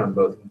can see it on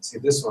both. You can see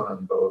this one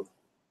on both.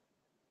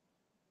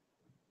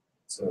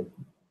 So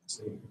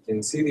you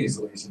can see these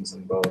lesions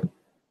in both.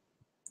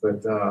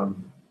 But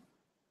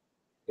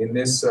in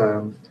this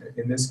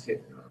case,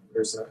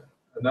 there's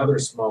another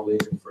small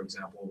lesion, for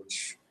example,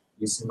 which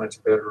you see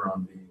much better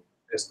on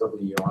the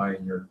SWI,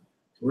 and you're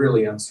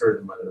really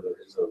uncertain whether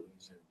there is a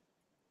lesion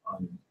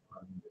on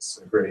this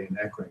gradient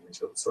echo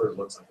image. It sort of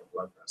looks like a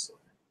blood vessel.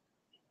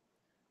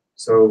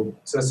 So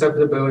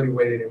susceptibility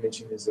weighted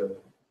imaging is a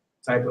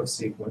type of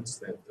sequence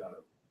that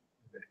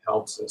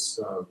helps us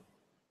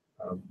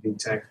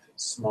detect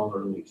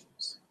smaller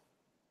lesions.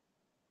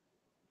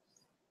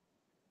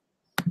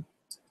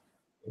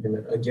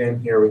 And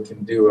again, here we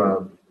can do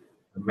a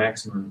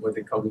maximum, what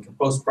they call, we can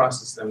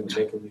post-process them to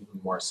make them even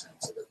more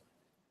sensitive.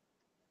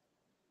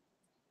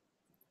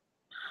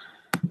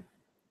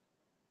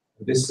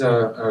 This,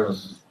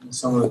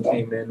 someone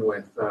came in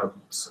with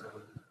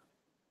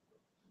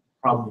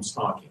problems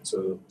talking,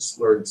 so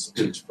slurred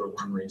speech for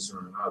one reason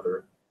or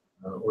another,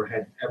 or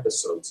had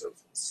episodes of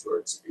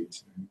slurred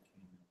speech. And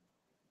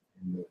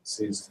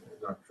sees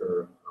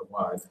Dr.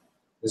 Awad.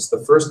 This is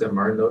the first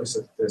MR. Notice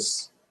that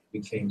this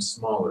became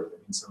smaller.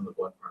 That means some of the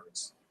blood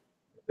products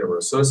that were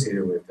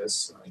associated with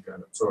this got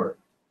absorbed.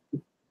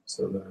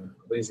 So the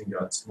lesion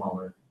got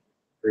smaller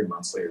 3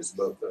 months later. It's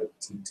both the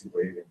T2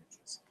 wave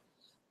images.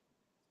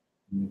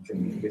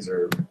 These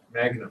are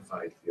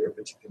magnified here,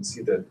 but you can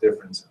see the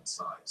difference in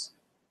size.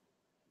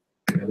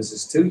 And this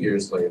is 2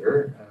 years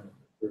later.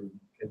 Through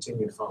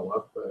continued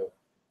follow-up,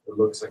 it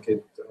looks like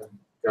it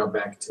got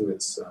back to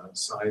its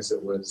size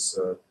it was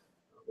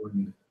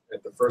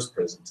at the first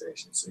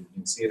presentation. So you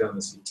can see it on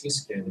the CT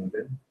scan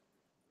even.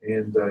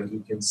 And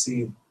you can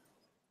see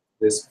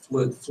this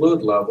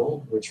fluid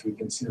level, which we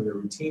can see in the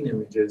routine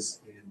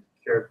images, and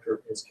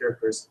is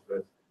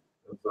characteristic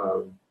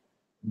of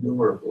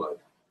newer blood.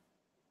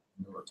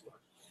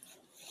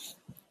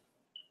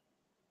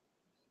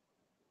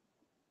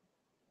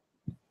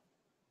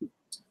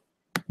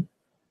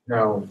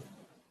 Now,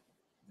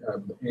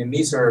 and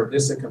this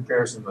is a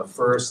comparison of the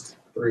first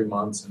 3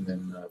 months and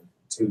then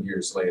 2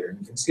 years later. And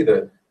you can see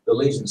the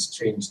lesions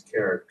changed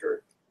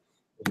character.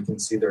 You can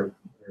see there's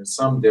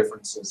some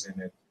differences in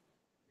it,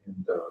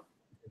 and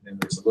then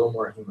there's a little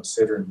more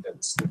hemosiderin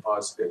that's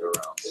deposited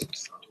around it.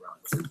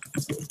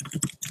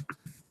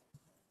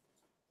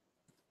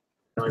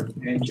 Now, in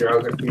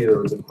angiography, there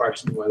was a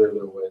question whether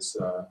there was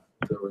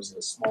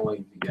a small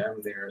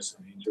AVM there, so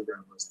an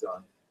angiogram was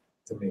done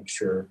to make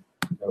sure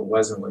that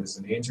wasn't what is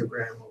an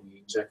angiogram. We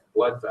inject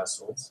blood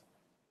vessels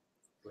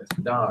with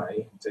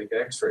dye and take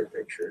X-ray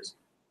pictures.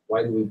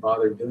 Why do we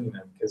bother doing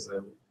that? Because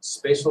the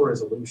spatial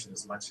resolution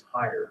is much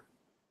higher,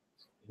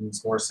 and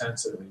it's more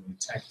sensitive in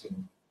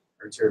detecting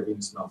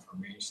arteriovenous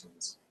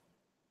malformations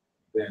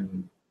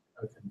than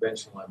a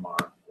conventional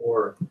MR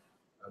or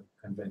a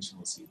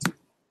conventional CT.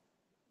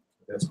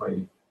 That's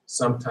why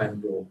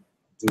sometimes we'll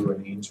do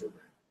an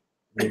angiogram.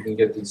 And you can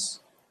get these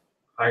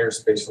higher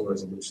spatial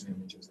resolution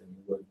images than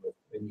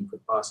you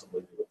could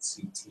possibly do with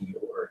CT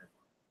or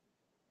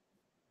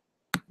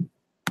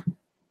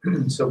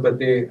MR. So, but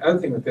the other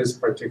thing with this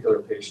particular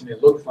patient,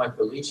 it looked like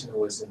the lesion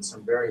was in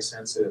some very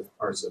sensitive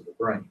parts of the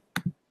brain.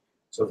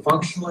 So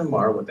functional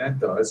MR, what that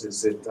does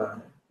is it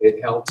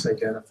helps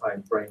identify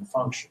brain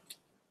function,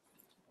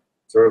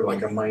 sort of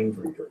like a mind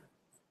reader.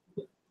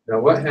 Now,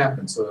 what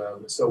happens?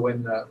 So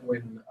when a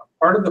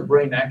part of the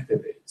brain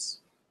activates,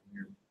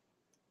 you're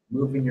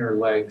moving your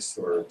legs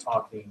or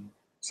talking,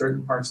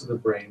 certain parts of the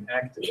brain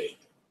activate,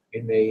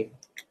 and they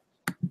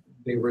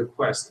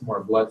request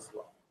more blood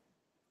flow.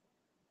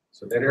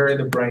 So that area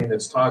of the brain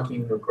that's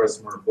talking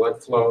requests more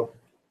blood flow,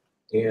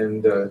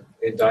 and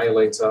it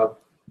dilates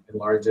up,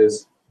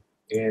 enlarges,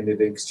 and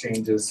it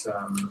exchanges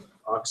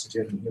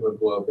oxygen and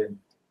hemoglobin.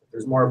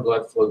 There's more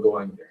blood flow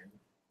going there.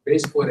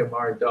 Basically, what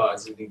MR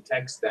does, it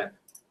detects that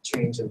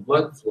change in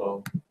blood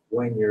flow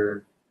when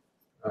you're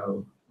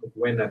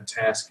when a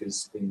task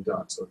is being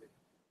done.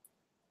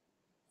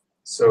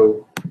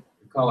 So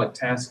we call it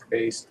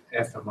task-based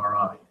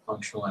fMRI,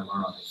 functional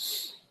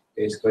MRI.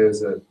 Basically,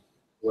 is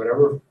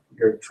whatever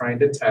you're trying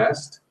to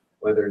test,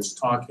 whether it's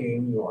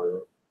talking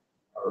or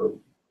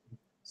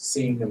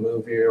seeing a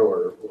movie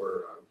or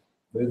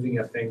moving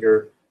a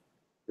finger,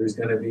 there's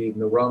going to be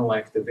neuronal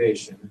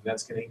activation, and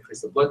that's going to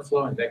increase the blood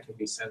flow, and that can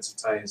be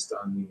sensitized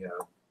on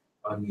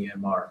the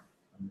MRI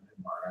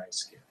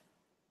scan.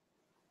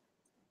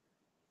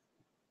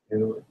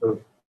 And the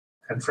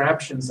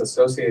contraptions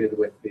associated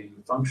with the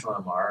functional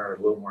MR are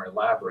a little more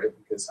elaborate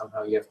because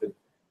somehow you have to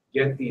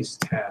get these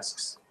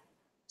tasks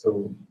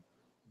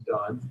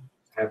done,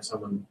 have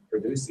someone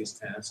produce these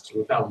tasks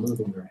without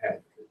moving their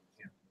head, because you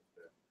can't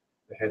move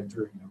the head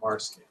during the MR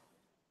scan.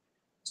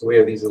 So we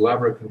have these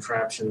elaborate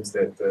contraptions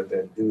that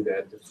do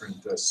that,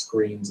 different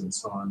screens and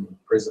so on,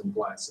 prism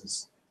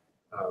glasses,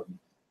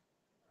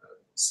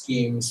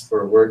 schemes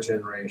for word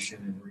generation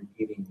and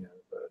repeating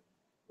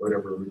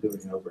whatever we're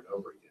doing over and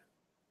over again.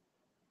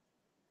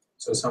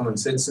 So someone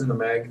sits in the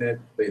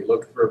magnet, they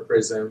look for a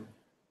prism,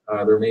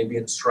 there may be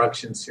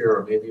instructions here,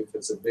 or maybe if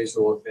it's a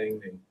visual thing,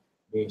 they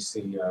may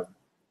see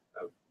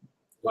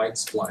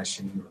lights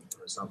flashing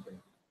or something.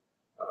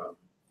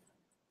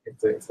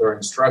 If there are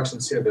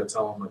instructions here, they'll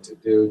tell them what to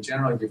do.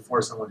 Generally,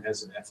 before someone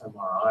has an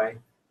fMRI,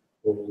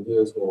 what we'll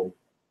do is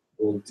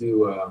we'll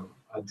do a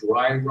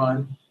dry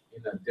run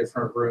in a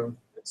different room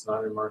that's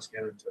not in MR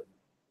scanner to,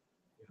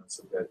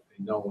 so that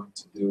they know what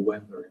to do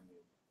when they're in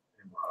the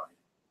MRI.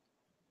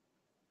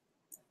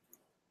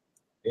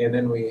 And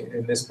then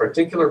in this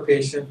particular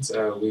patient,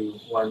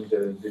 we wanted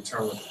to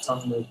determine what the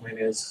tongue movement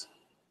is,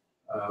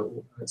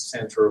 what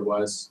center it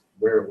was,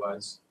 where it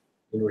was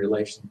in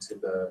relation to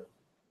the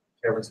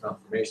cavernous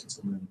malformations,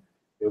 and then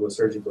they were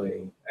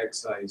surgically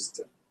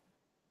excised.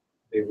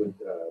 They would,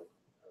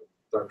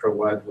 Dr.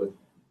 Awad would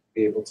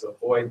be able to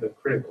avoid the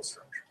critical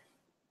structure.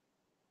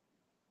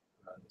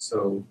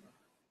 So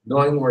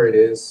knowing where it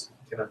is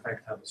can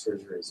affect how the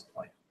surgery is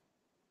planned.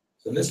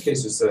 So in this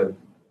case,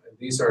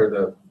 these are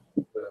the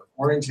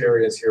orange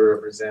areas here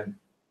represent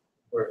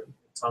where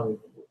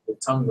the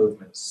tongue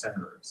movement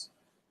centers.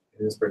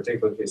 In this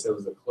particular case, that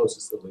was the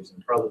closest to the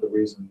lesion. Probably the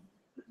reason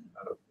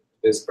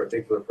this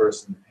particular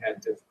person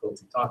had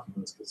difficulty talking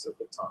was because of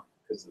the tongue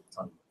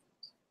movement,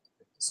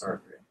 the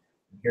surgery.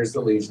 And here's the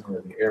lesion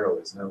where the arrow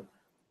is. Now,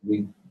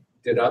 we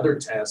did other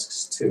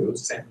tasks too,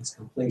 sentence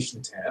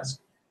completion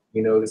task.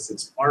 You notice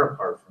it's far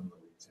apart from the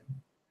lesion.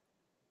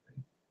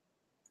 Okay.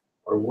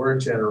 Or word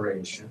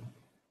generation.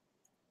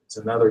 It's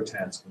another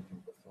task we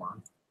can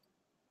perform.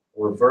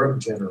 Or verb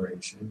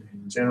generation.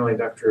 And generally,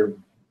 Dr.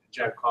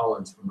 Jack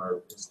Collins from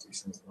our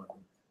institution is the one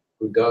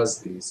who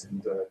does these,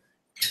 and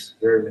he's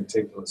very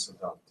meticulous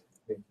about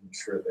making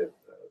sure that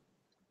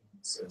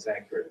it's as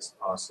accurate as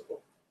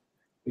possible.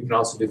 You can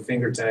also do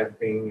finger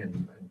tapping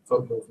and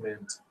foot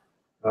movement,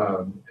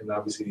 and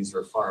obviously these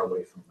are far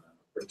away from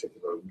a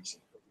particular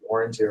region. The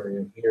orange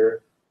area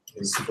here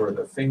is for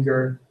the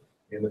finger,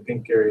 and the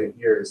pink area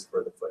here is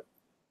for the foot.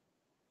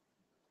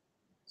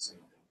 Same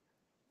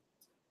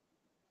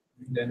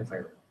thing.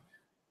 Identifier.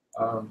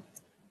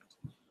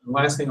 The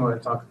last thing I want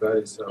to talk about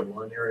is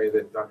one area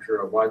that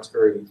Dr. Awad's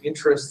very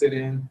interested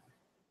in,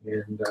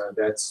 and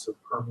that's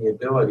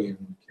permeability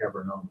in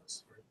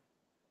cavernomas. Right?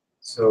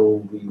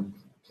 So we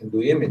can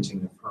do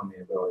imaging of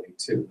permeability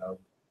too. Now,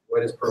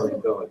 what is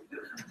permeability?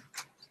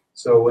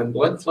 So when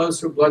blood flows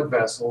through blood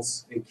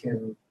vessels, it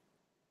can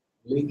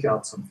leak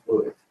out some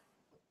fluid,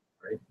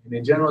 right? And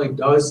it generally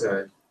does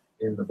that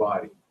in the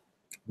body.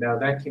 Now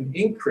that can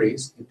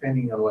increase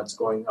depending on what's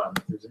going on.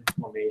 If there's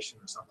inflammation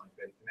or something like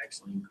that, it can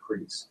actually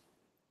increase.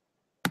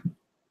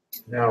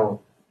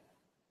 Now,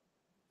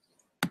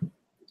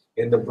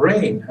 in the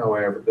brain,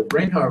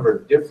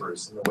 however,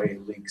 differs in the way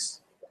it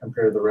leaks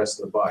compared to the rest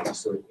of the body.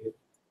 So it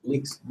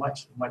leaks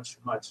much, much,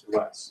 much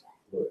less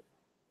fluid.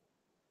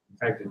 In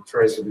fact, it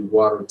tries to be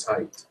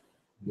watertight.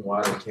 The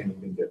water can't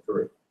even get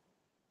through.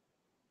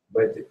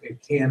 But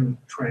it can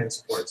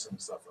transport some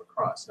stuff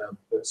across. Now,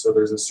 so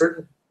there's a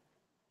certain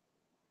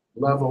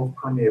level of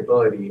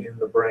permeability in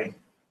the brain.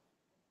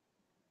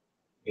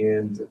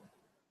 And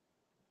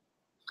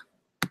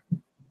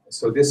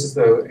so this is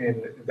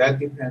and that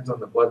depends on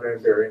the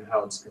blood-brain barrier and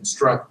how it's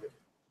constructed.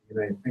 And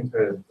I think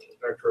that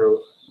Dr.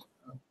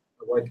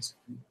 White's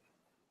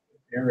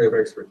area of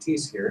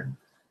expertise here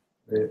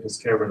is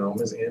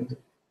cavernomas, and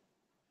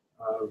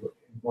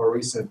more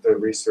recent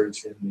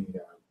research in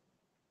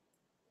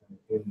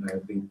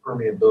the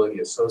permeability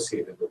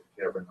associated with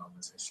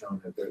cavernomas has shown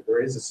that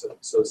there is an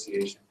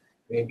association,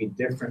 maybe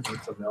different in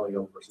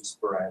familial versus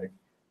sporadic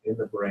in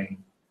the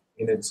brain,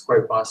 and it's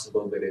quite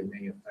possible that it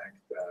may affect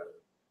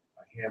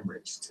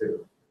hemorrhage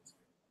too,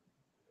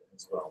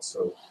 as well.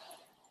 So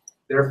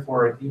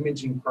therefore,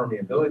 imaging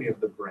permeability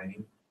of the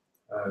brain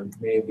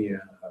may be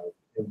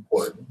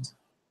important.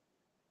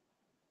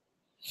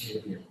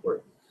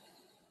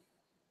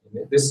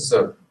 And this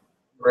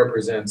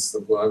represents the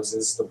blood. This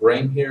is the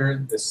brain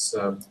here. This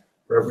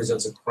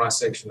represents a cross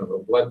section of a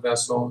blood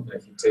vessel.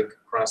 If you take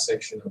a cross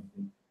section of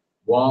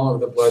wall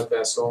of the blood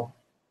vessel.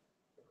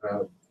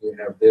 We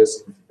have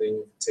this, and then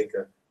you take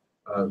a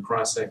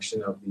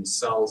cross-section of these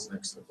cells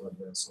next to the blood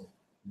vessel.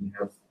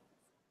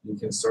 You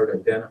can start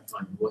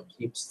identifying what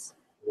keeps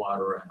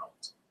water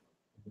out.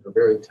 They're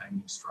very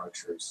tiny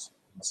structures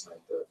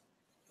inside the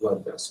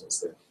blood vessels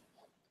that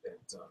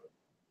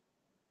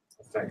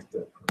affect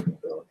the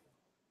permeability.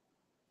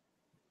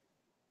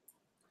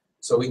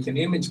 So we can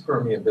image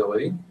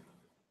permeability,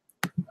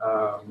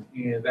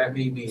 and that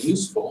may be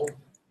useful.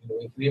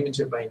 We can image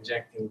it by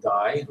injecting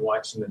dye and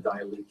watching the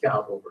dye leak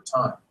out over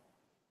time.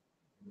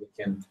 We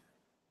can,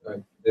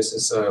 this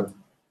is a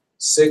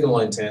signal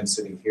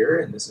intensity here,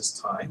 and this is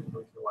time.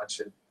 We can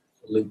watch it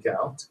leak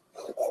out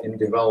and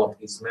develop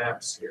these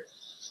maps here.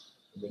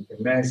 And we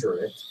can measure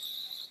it,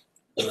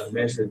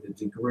 measure the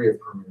degree of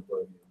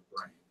permeability in the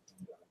brain.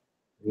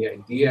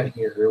 And, the idea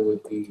here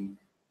would be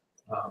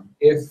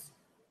if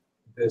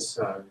this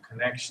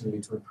connection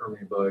between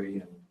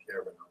permeability and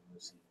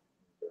cavernomas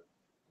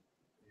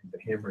and the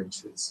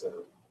hemorrhage is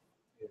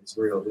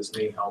real, this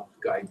may help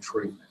guide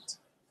treatment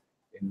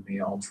and may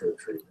alter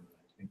treatment.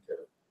 I think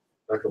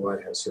Dr.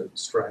 White has certain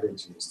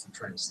strategies to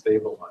try and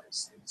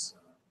stabilize these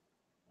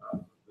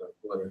the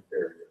blood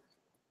barrier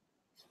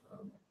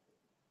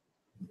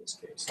in these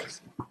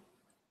cases.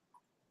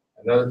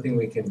 Another thing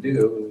we can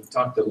do, we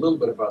talked a little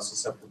bit about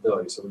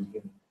susceptibility, so we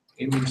can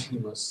image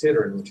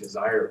hemosiderin, which is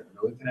iron. And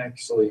we can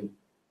actually,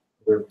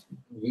 we're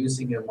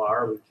using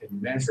MR, we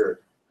can measure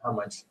how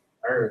much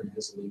iron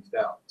has leaked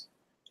out.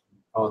 We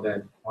call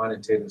that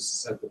quantitative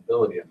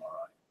susceptibility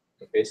MRI.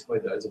 But basically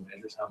what it does, it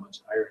measures how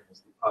much iron has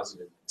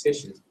deposited in the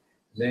tissues.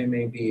 And they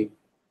may be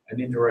an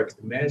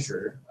indirect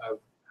measure of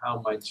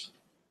how much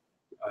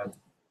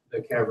the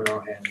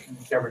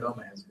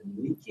cavernoma has been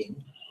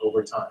leaking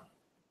over time.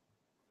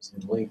 It's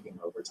been leaking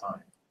over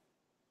time.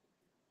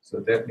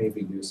 So that may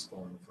be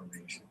useful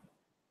information.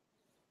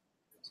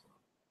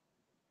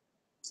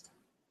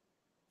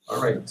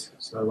 All right,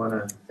 so I want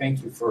to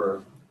thank you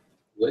for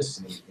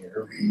listening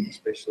here,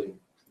 especially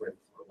right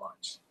before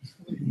lunch.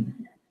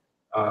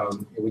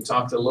 We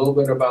talked a little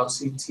bit about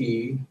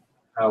CT,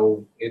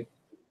 how it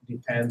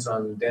depends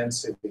on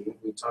density.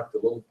 We talked a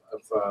little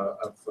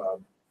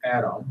of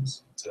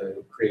atoms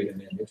to create an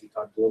image. We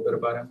talked a little bit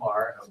about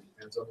MR, how it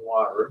depends on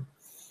water,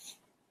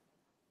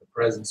 the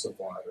presence of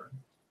water.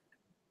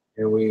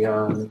 And we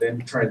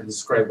then tried to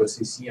describe what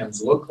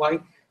CCMs look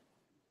like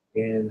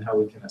and how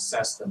we can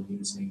assess them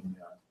using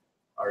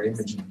our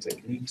imaging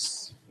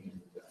techniques, and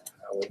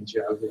how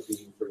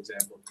angiography, for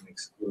example, can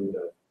exclude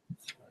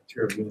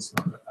arteriovenous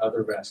and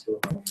other vascular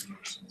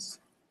malformations,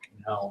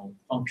 and how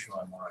functional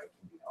MRI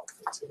can be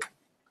helpful too.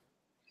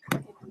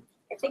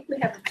 I think we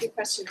have a few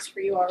questions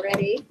for you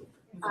already.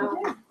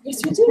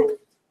 Yes, we do.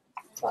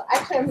 Well,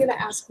 actually, I'm going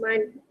to ask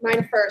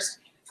mine first.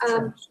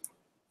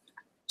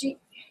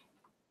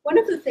 One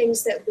of the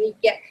things that we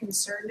get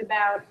concerned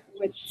about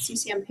with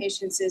CCM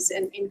patients is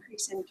an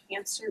increase in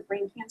cancer,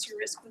 brain cancer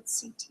risk with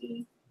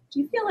CT. Do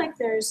you feel like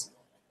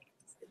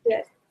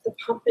that the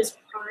pump is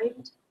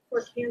primed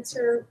for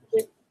cancer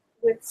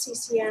with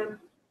CCM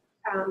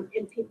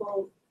in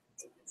people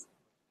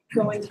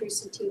going through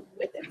CT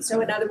with it?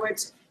 So in other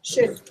words,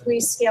 should we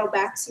scale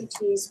back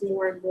CTs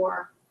more and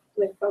more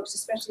with folks,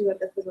 especially with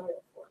the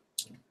familial form?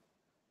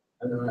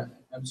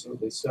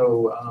 Absolutely.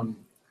 So,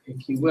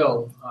 if you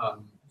will,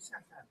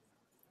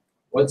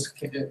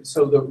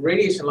 so the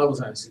radiation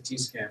levels on a CT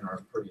scan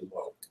are pretty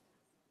low.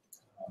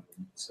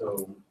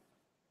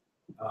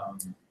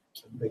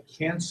 The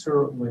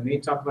cancer, when they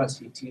talk about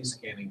CT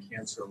scanning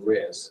cancer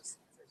risk,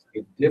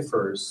 it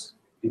differs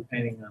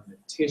depending on the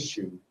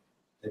tissue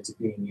that's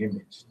being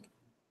imaged.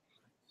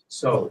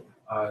 So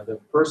the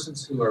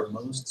persons who are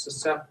most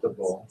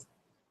susceptible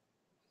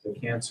to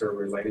cancer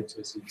related to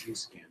a CT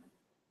scan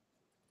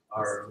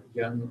are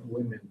young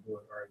women who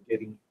are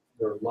getting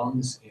their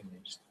lungs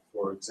imaged,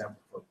 for example,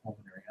 for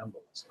pulmonary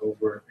embolism,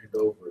 over and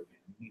over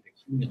again. You need to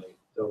accumulate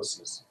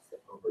doses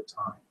over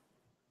time.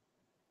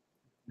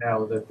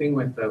 Now, the thing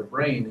with the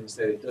brain is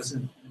that it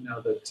doesn't,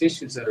 the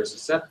tissues that are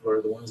susceptible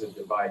are the ones that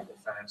divide the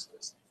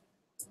fastest.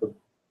 The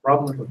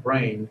problem with the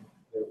brain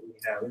that we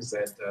have is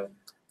that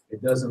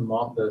it doesn't,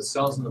 the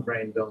cells in the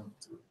brain don't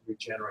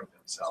regenerate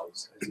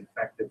themselves as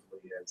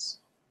effectively as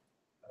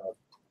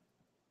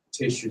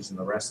tissues in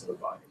the rest of the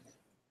body.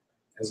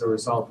 As a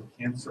result,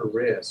 the cancer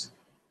risk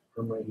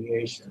from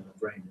radiation in the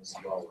brain is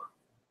lower.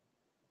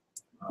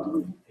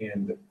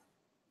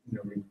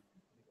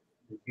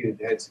 Repeated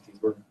head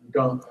CTs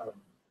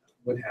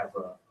would have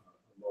a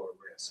lower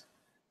risk.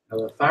 Now,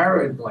 the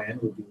thyroid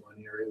gland would be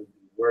one area we'd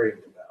be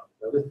worried about.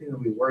 The other thing that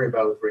we worry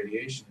about with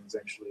radiation is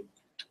actually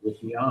with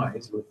the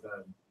eyes.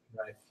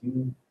 If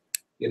you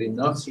get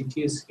enough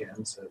CT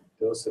scans, a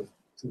dose of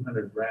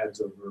 200 rads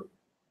over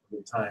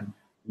time,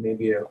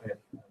 maybe a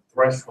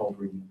threshold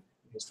where you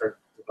start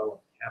to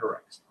develop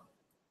cataracts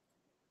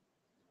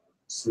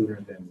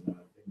sooner than you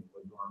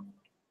would normally.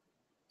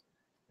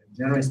 And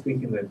generally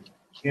speaking, the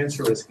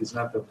cancer risk is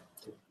not at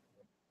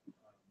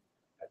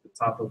the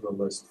top of the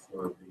list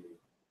for the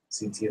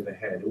CT of the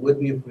head. It would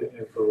be if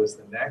it was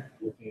the neck,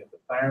 looking at the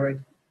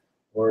thyroid,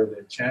 or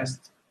the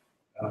chest.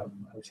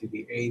 Obviously,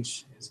 the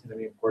age is going to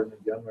be important.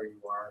 The younger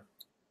you are,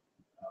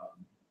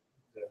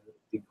 the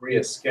degree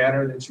of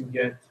scatter that you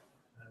get,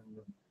 and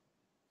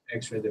the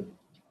X-ray that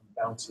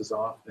bounces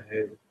off the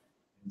head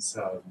is,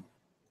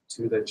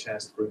 to the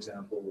chest, for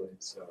example,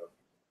 is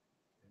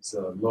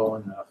low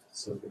enough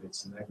so that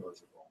it's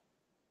negligible.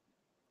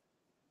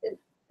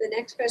 The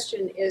next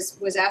question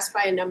was asked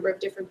by a number of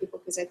different people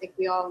because I think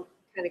we all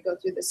kind of go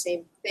through the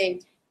same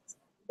thing.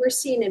 We're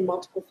seen in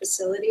multiple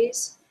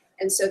facilities.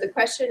 And so the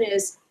question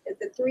is,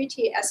 the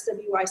 3T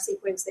SWI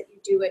sequence that you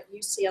do at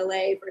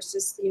UCLA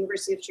versus the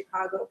University of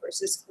Chicago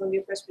versus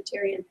Columbia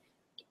Presbyterian,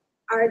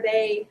 are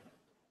they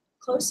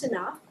close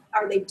enough?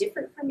 Are they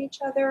different from each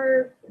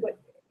other?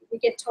 We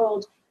get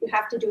told you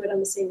have to do it on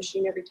the same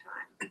machine every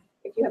time.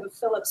 If you have a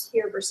Philips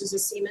here versus a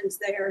Siemens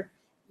there,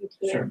 you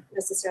can't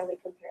necessarily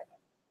compare them.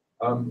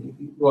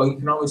 Well, you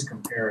can always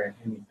compare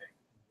anything.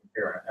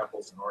 Compare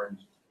apples and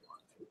oranges if you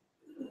want to.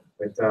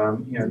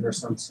 But you know, there's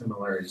some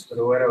similarities.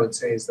 But what I would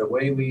say is the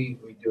way we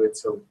do it.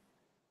 So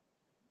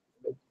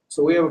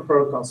we have a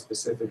protocol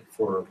specific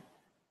for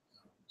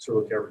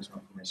cerebral cavernous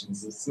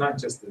malformations. It's not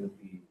just the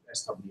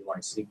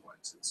SWI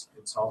sequence.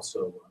 It's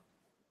also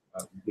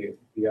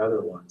the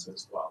other ones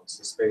as well. It's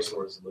the spatial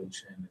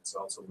resolution. It's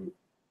also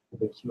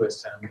the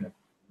QSM,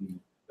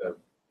 the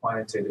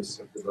quantitative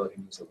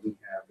susceptibilities that we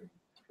have and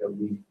that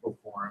we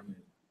perform. And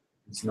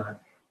it's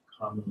not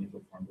commonly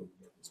performed, but we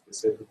do it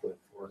specifically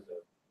for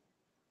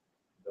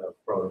the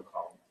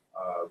protocol.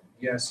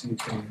 Yes, you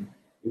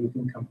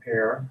can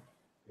compare,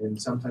 and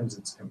sometimes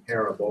it's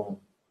comparable,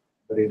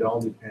 but it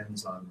all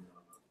depends on.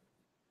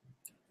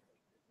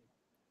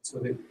 So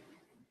that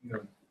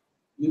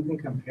you can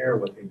compare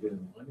what they did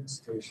in one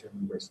institution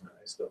versus an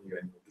SW,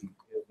 and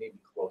it may be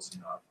close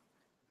enough.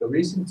 The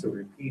reason to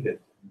repeat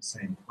it in the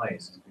same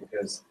place is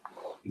because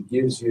it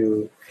gives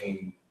you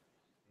a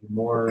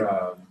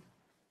more,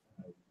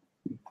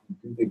 you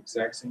do the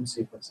exact same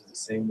sequences the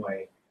same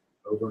way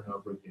over and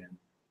over again.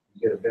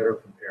 You get a better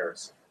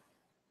comparison.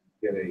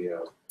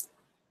 You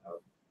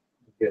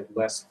get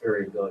less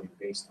variability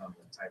based on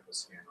the type of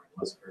scanner,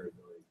 less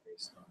variability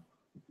based on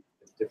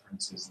the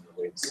differences in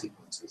the way the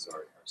sequences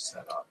are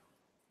set up.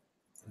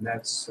 And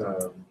that's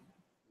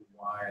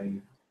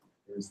why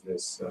there's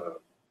this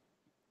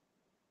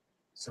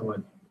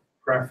somewhat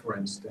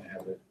preference to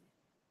have it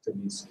to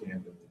be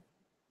scanned in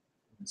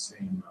the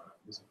same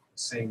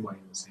way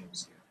in the same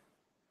scan.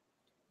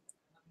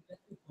 Let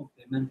me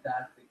complement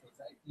that because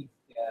I think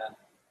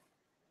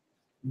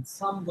in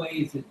some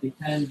ways it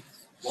depends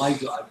why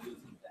you are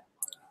using that.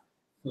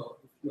 So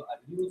if you are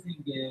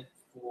using it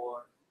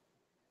for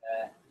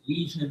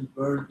lesion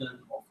burden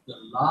of the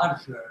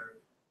larger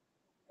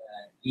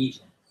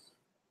lesions,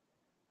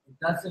 it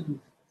doesn't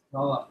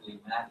probably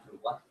matter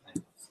what kind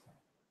of scan.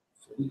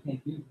 So we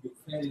can give you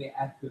fairly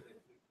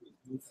accurate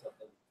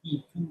reproducible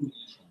T2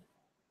 lesion.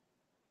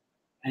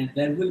 And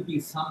there will be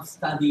some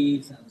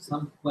studies and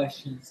some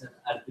questions that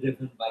are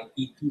driven by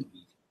T2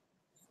 lesions.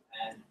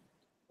 And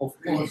of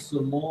course,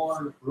 the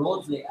more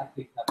broadly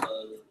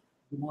applicable,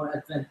 the more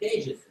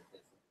advantageous it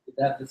is. You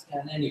have the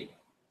scan anyway.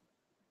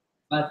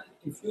 But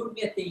if you're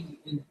getting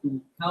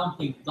into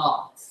counting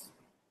dots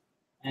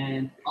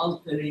and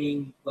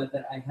altering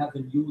whether I have a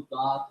new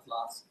dot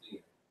last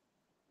year,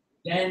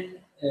 then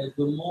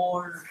the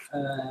more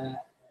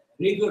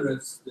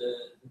rigorous the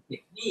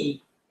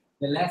technique,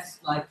 the less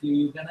likely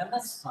you're going to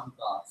miss some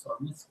dots or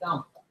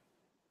miscount them.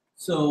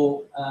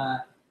 So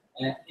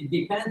it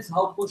depends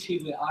how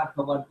pushy we are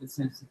toward the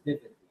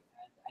sensitivity.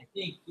 And I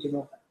think,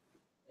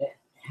 a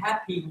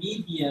happy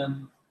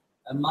medium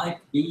might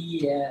be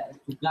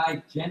to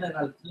guide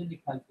general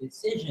clinical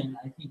decision.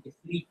 I think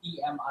a 3T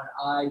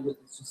MRI with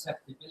a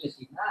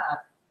susceptibility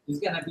map is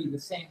going to be the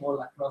same all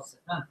across the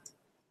country.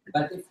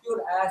 But if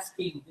you're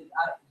asking,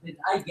 did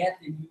I get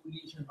a new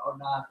lesion or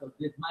not, or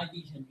did my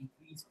lesion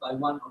increase by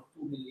 1 or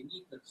 2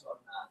 millimeters or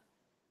not,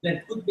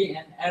 there could be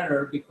an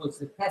error because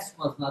the test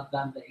was not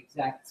done the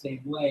exact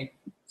same way.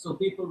 So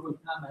people will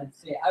come and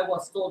say, I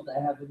was told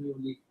I have a new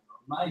lesion, or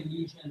my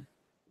lesion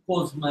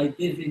caused my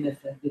dizziness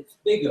and it's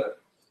bigger.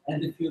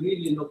 And if you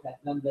really look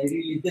at them, they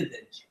really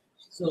didn't.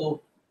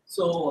 So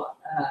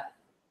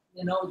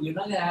you're not going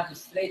to have a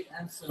straight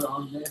answer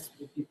on this.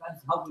 It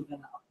depends how we're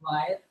going to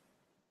apply it.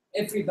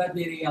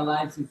 Everybody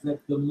realizes that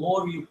the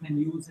more you can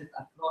use it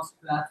across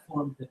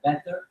platform, the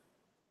better.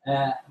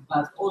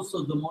 But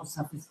also the more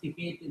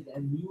sophisticated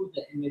and new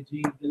the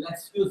imaging, the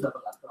less usable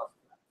across platforms.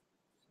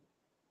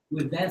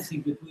 We're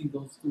dancing between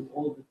those two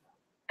all the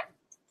time.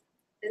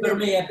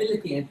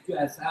 Permeability and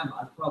QSM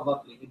are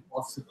probably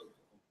impossible to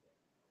compare.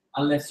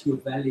 Unless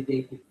you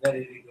validate it very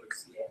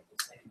rigorously at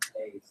the same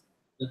place,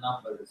 the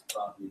number is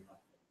probably not.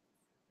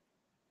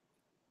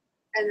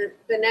 And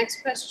the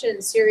next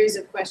series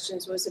of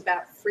questions was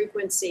about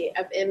frequency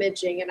of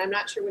imaging. And I'm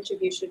not sure which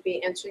of you should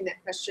be answering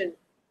that question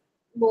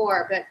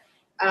more, but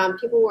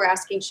people were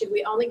asking, should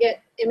we only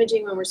get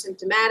imaging when we're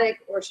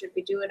symptomatic, or should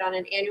we do it on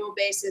an annual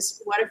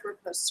basis? What if we're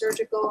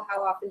post-surgical?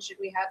 How often should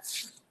we have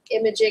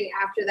imaging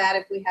after that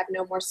if we have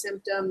no more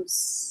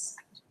symptoms?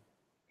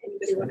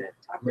 Anybody want to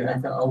talk I mean,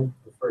 about that? I'll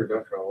defer to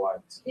Dr.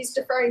 Awad. He's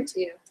deferring to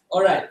you.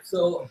 All right,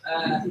 so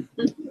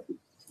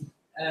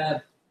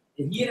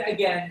here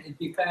again, it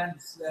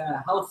depends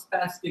how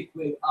spastic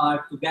we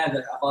are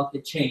together about the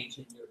change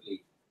in your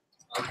lesion.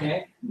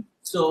 Okay,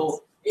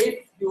 so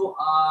if you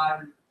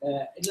are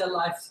in a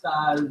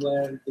lifestyle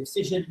where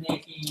decision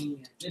making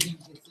and living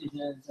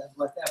decisions and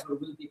whatever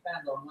will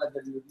depend on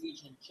whether your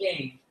lesion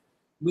change,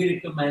 we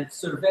recommend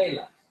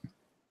surveillance.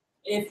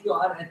 If you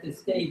are at a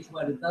stage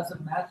where it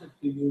doesn't matter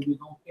to you, you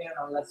don't care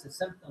unless a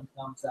symptom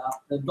comes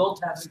up, then don't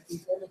have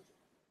repeat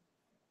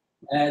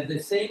imaging. The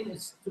same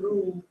is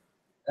true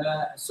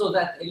so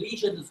that a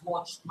lesion is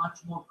watched much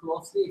more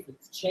closely if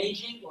it's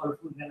changing or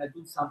if we're going to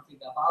do something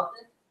about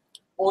it,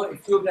 or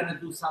if you're going to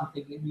do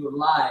something in your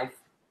life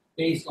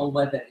based on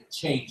whether it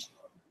changed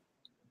or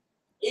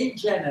not. In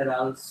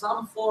general,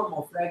 some form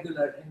of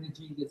regular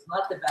imaging is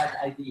not a bad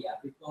idea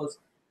because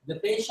the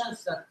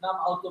patients that come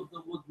out of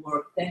the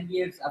woodwork 10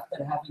 years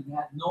after having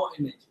had no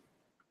imaging,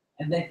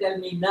 and they tell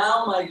me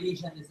now my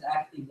lesion is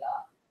acting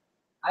up,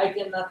 I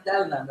cannot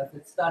tell them if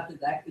it started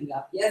acting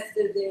up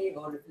yesterday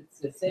or if it's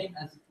the same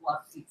as it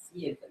was 6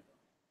 years ago.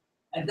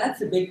 And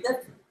that's a big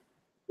difference.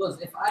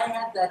 Because if I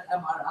had that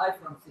MRI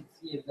from 6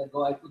 years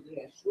ago, I could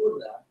reassure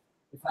them.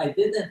 If I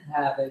didn't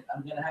have it,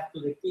 I'm going to have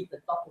to repeat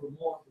a couple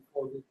more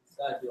before we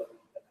decide where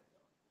we're going to go.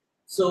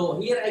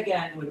 So here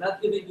again, we're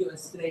not giving you a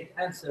straight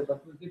answer,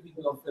 but we're giving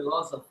you a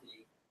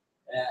philosophy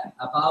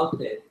about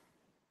it.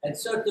 And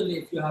certainly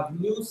if you have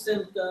new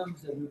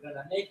symptoms and you're going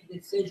to make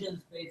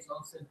decisions based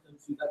on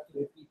symptoms, you got to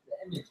repeat the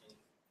imaging.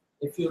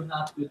 If you're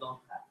not, you don't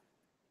have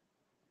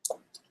it.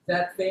 Is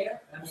that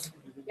fair? I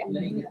mean,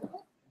 laying it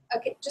out.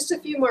 Okay, just a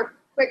few more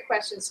quick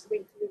questions.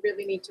 We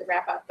really need to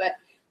wrap up, but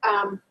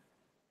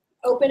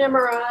open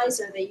MRIs,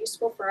 are they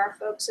useful for our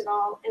folks at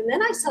all? And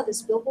then I saw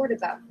this billboard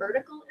about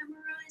vertical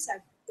MRIs.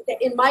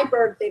 In my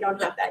burg, they don't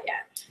have that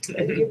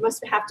yet. You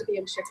must have to be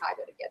in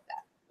Chicago to get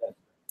that.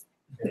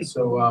 Okay,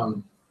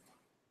 so,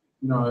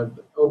 you know,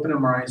 open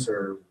MRIs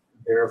are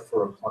there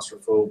for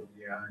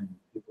claustrophobia and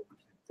people who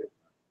can't fit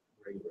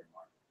in a regular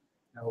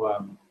MRI.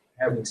 Now,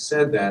 having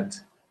said that,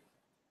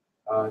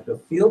 the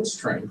field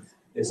strength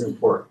is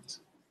important.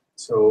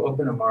 So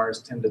open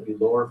MRIs tend to be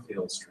lower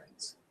field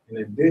strengths. In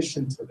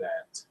addition to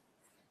that,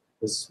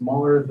 the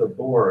smaller the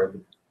bore,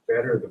 the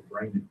better the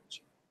brain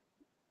imaging.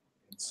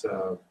 It's,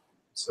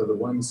 so the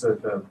ones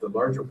that the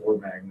larger bore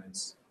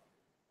magnets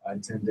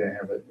tend to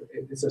have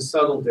it's a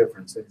subtle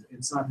difference.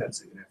 It's not that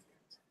significant.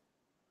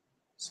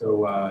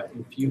 So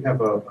if you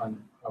have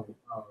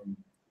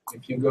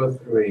if you go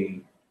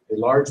through a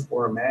large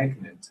bore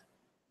magnet,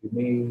 you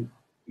may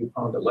be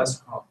prone to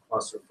less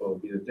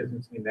claustrophobia. The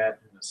difference between that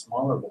and a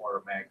smaller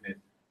bore magnet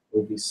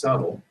will be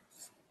subtle.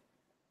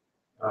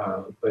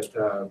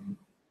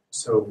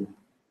 So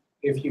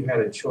if you had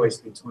a choice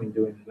between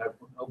doing an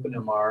open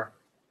MR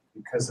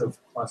because of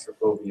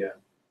claustrophobia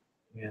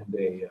and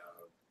a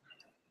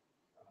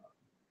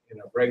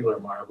regular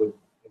MR,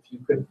 if you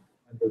could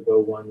undergo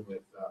one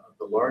with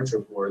the larger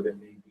bore, then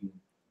maybe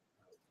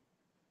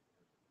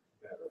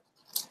better.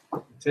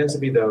 It tends to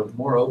be the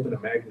more open a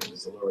magnet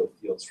is, the lower the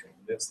field strength.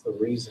 That's the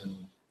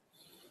reason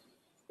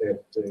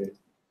that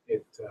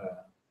it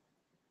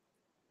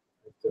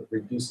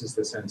reduces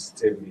the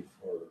sensitivity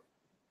for.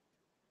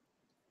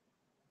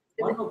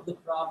 One of the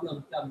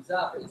problems comes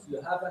up is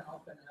you have an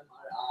open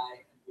MRI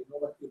and you know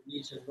what your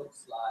lesion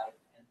looks like,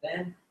 and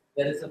then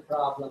there is a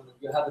problem and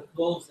you have a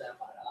closed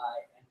MRI,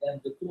 and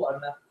then the two are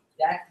not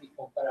exactly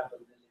comparable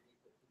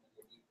millimeter to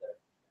millimeter.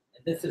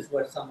 And this is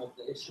where some of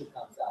the issue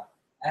comes up.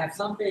 I have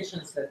some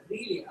patients that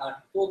really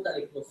are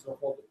totally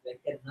claustrophobic. They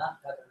cannot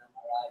have an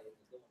MRI in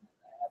the donut.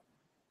 I have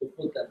to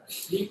put them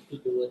asleep to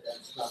do it,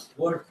 and it's not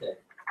worth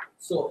it.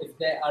 So if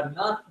they are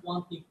not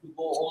wanting to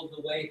go all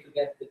the way to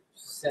get the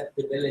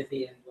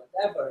susceptibility and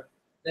whatever,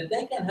 then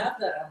they can have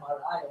their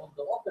MRI on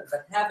the open,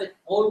 but have it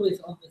always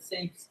on the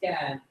same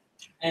scan,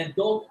 and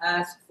don't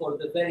ask for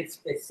the very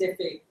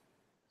specific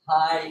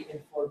high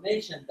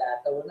information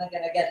data. We're not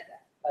going to get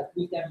that, but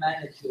we can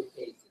manage your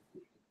case.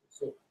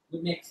 So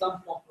we make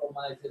some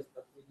compromises,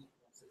 but we need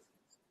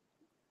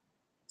consistency.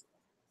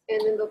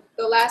 And then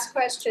the last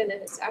question,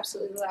 and it's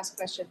absolutely the last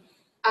question.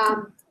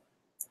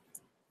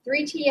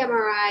 3T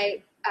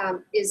MRI,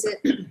 is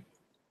it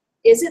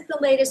the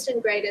latest and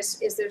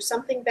greatest? Is there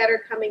something better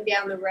coming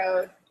down the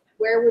road?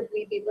 Where would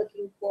we be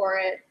looking for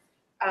it?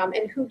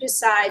 And who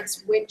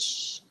decides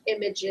which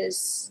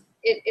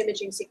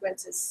imaging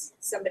sequences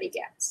somebody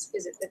gets?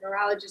 Is it the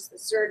neurologist, the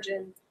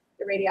surgeon,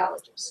 the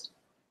radiologist?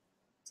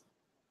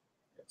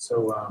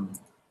 So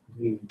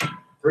the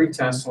 3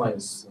 Tesla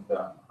is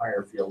the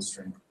higher field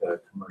strength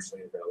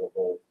commercially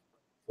available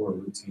for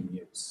routine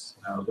use.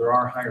 Now there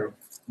are higher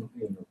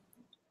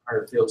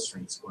field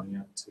strengths going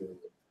up to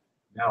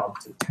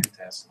 10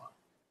 Tesla,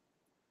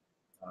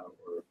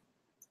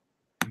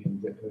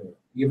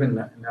 even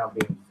now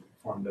being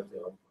formed up to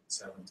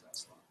 11.7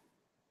 Tesla.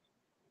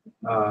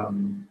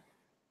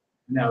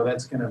 Now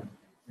that's going to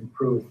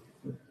improve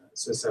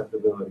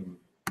susceptibility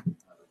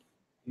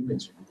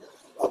imaging.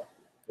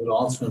 It'll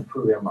also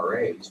improve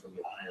MRAs. We'll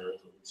get higher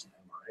resolution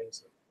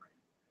MRAs of the brain.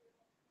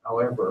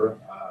 However,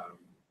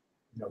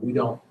 we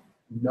don't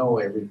know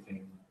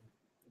everything.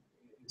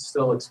 It's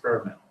still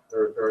experimental.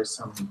 There are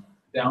some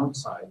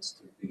downsides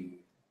to the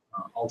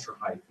ultra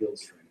high field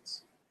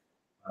strengths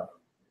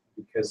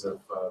because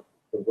of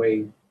the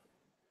way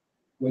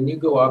when you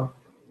go up,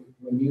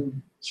 when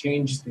you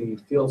change the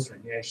field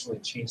strength, you actually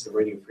change the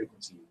radio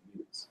frequency you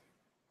use,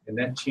 and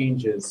that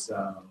changes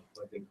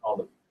what they call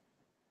the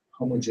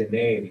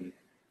homogeneity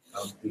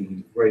of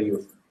the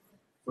radio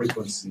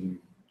frequency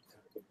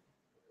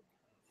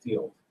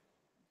field.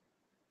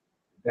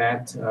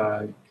 That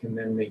can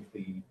then make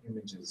the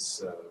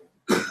images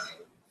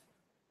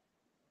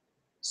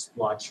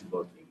splotchy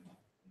looking,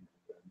 and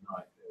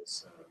not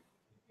as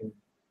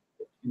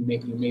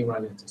you may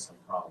run into some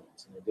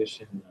problems. In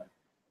addition,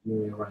 you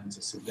may run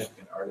into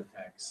significant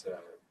artifacts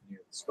near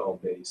the skull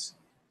base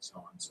and so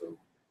on. So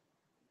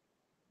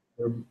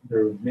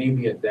there may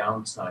be a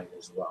downside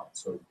as well.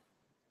 So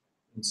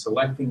in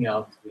selecting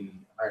out the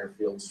higher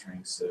field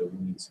strengths, we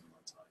need some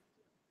more time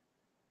to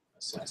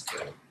assess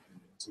that.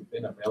 It's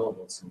been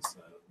available since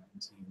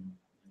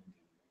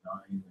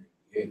 1999,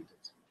 98.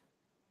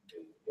 The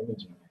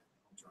imaging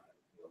ultra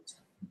high fields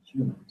in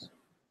humans,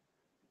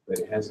 but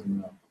it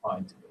hasn't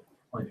applied to the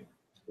clinic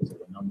because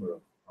of a number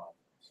of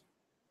problems.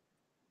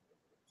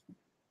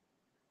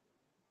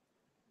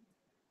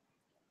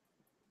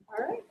 All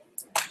right.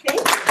 Okay.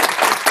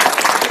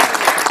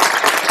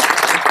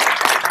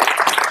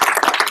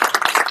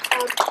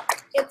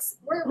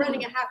 We're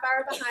running a half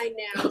hour behind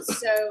now,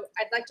 so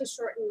I'd like to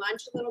shorten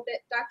lunch a little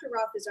bit. Dr.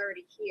 Roth is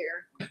already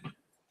here.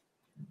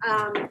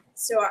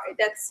 So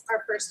that's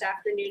our first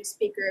afternoon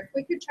speaker. If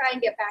we could try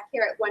and get back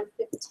here at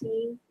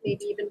 1:15,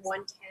 maybe even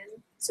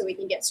 1:10, so we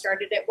can get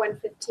started at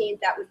 1:15,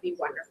 that would be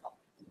wonderful.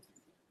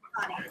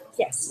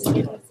 Yes.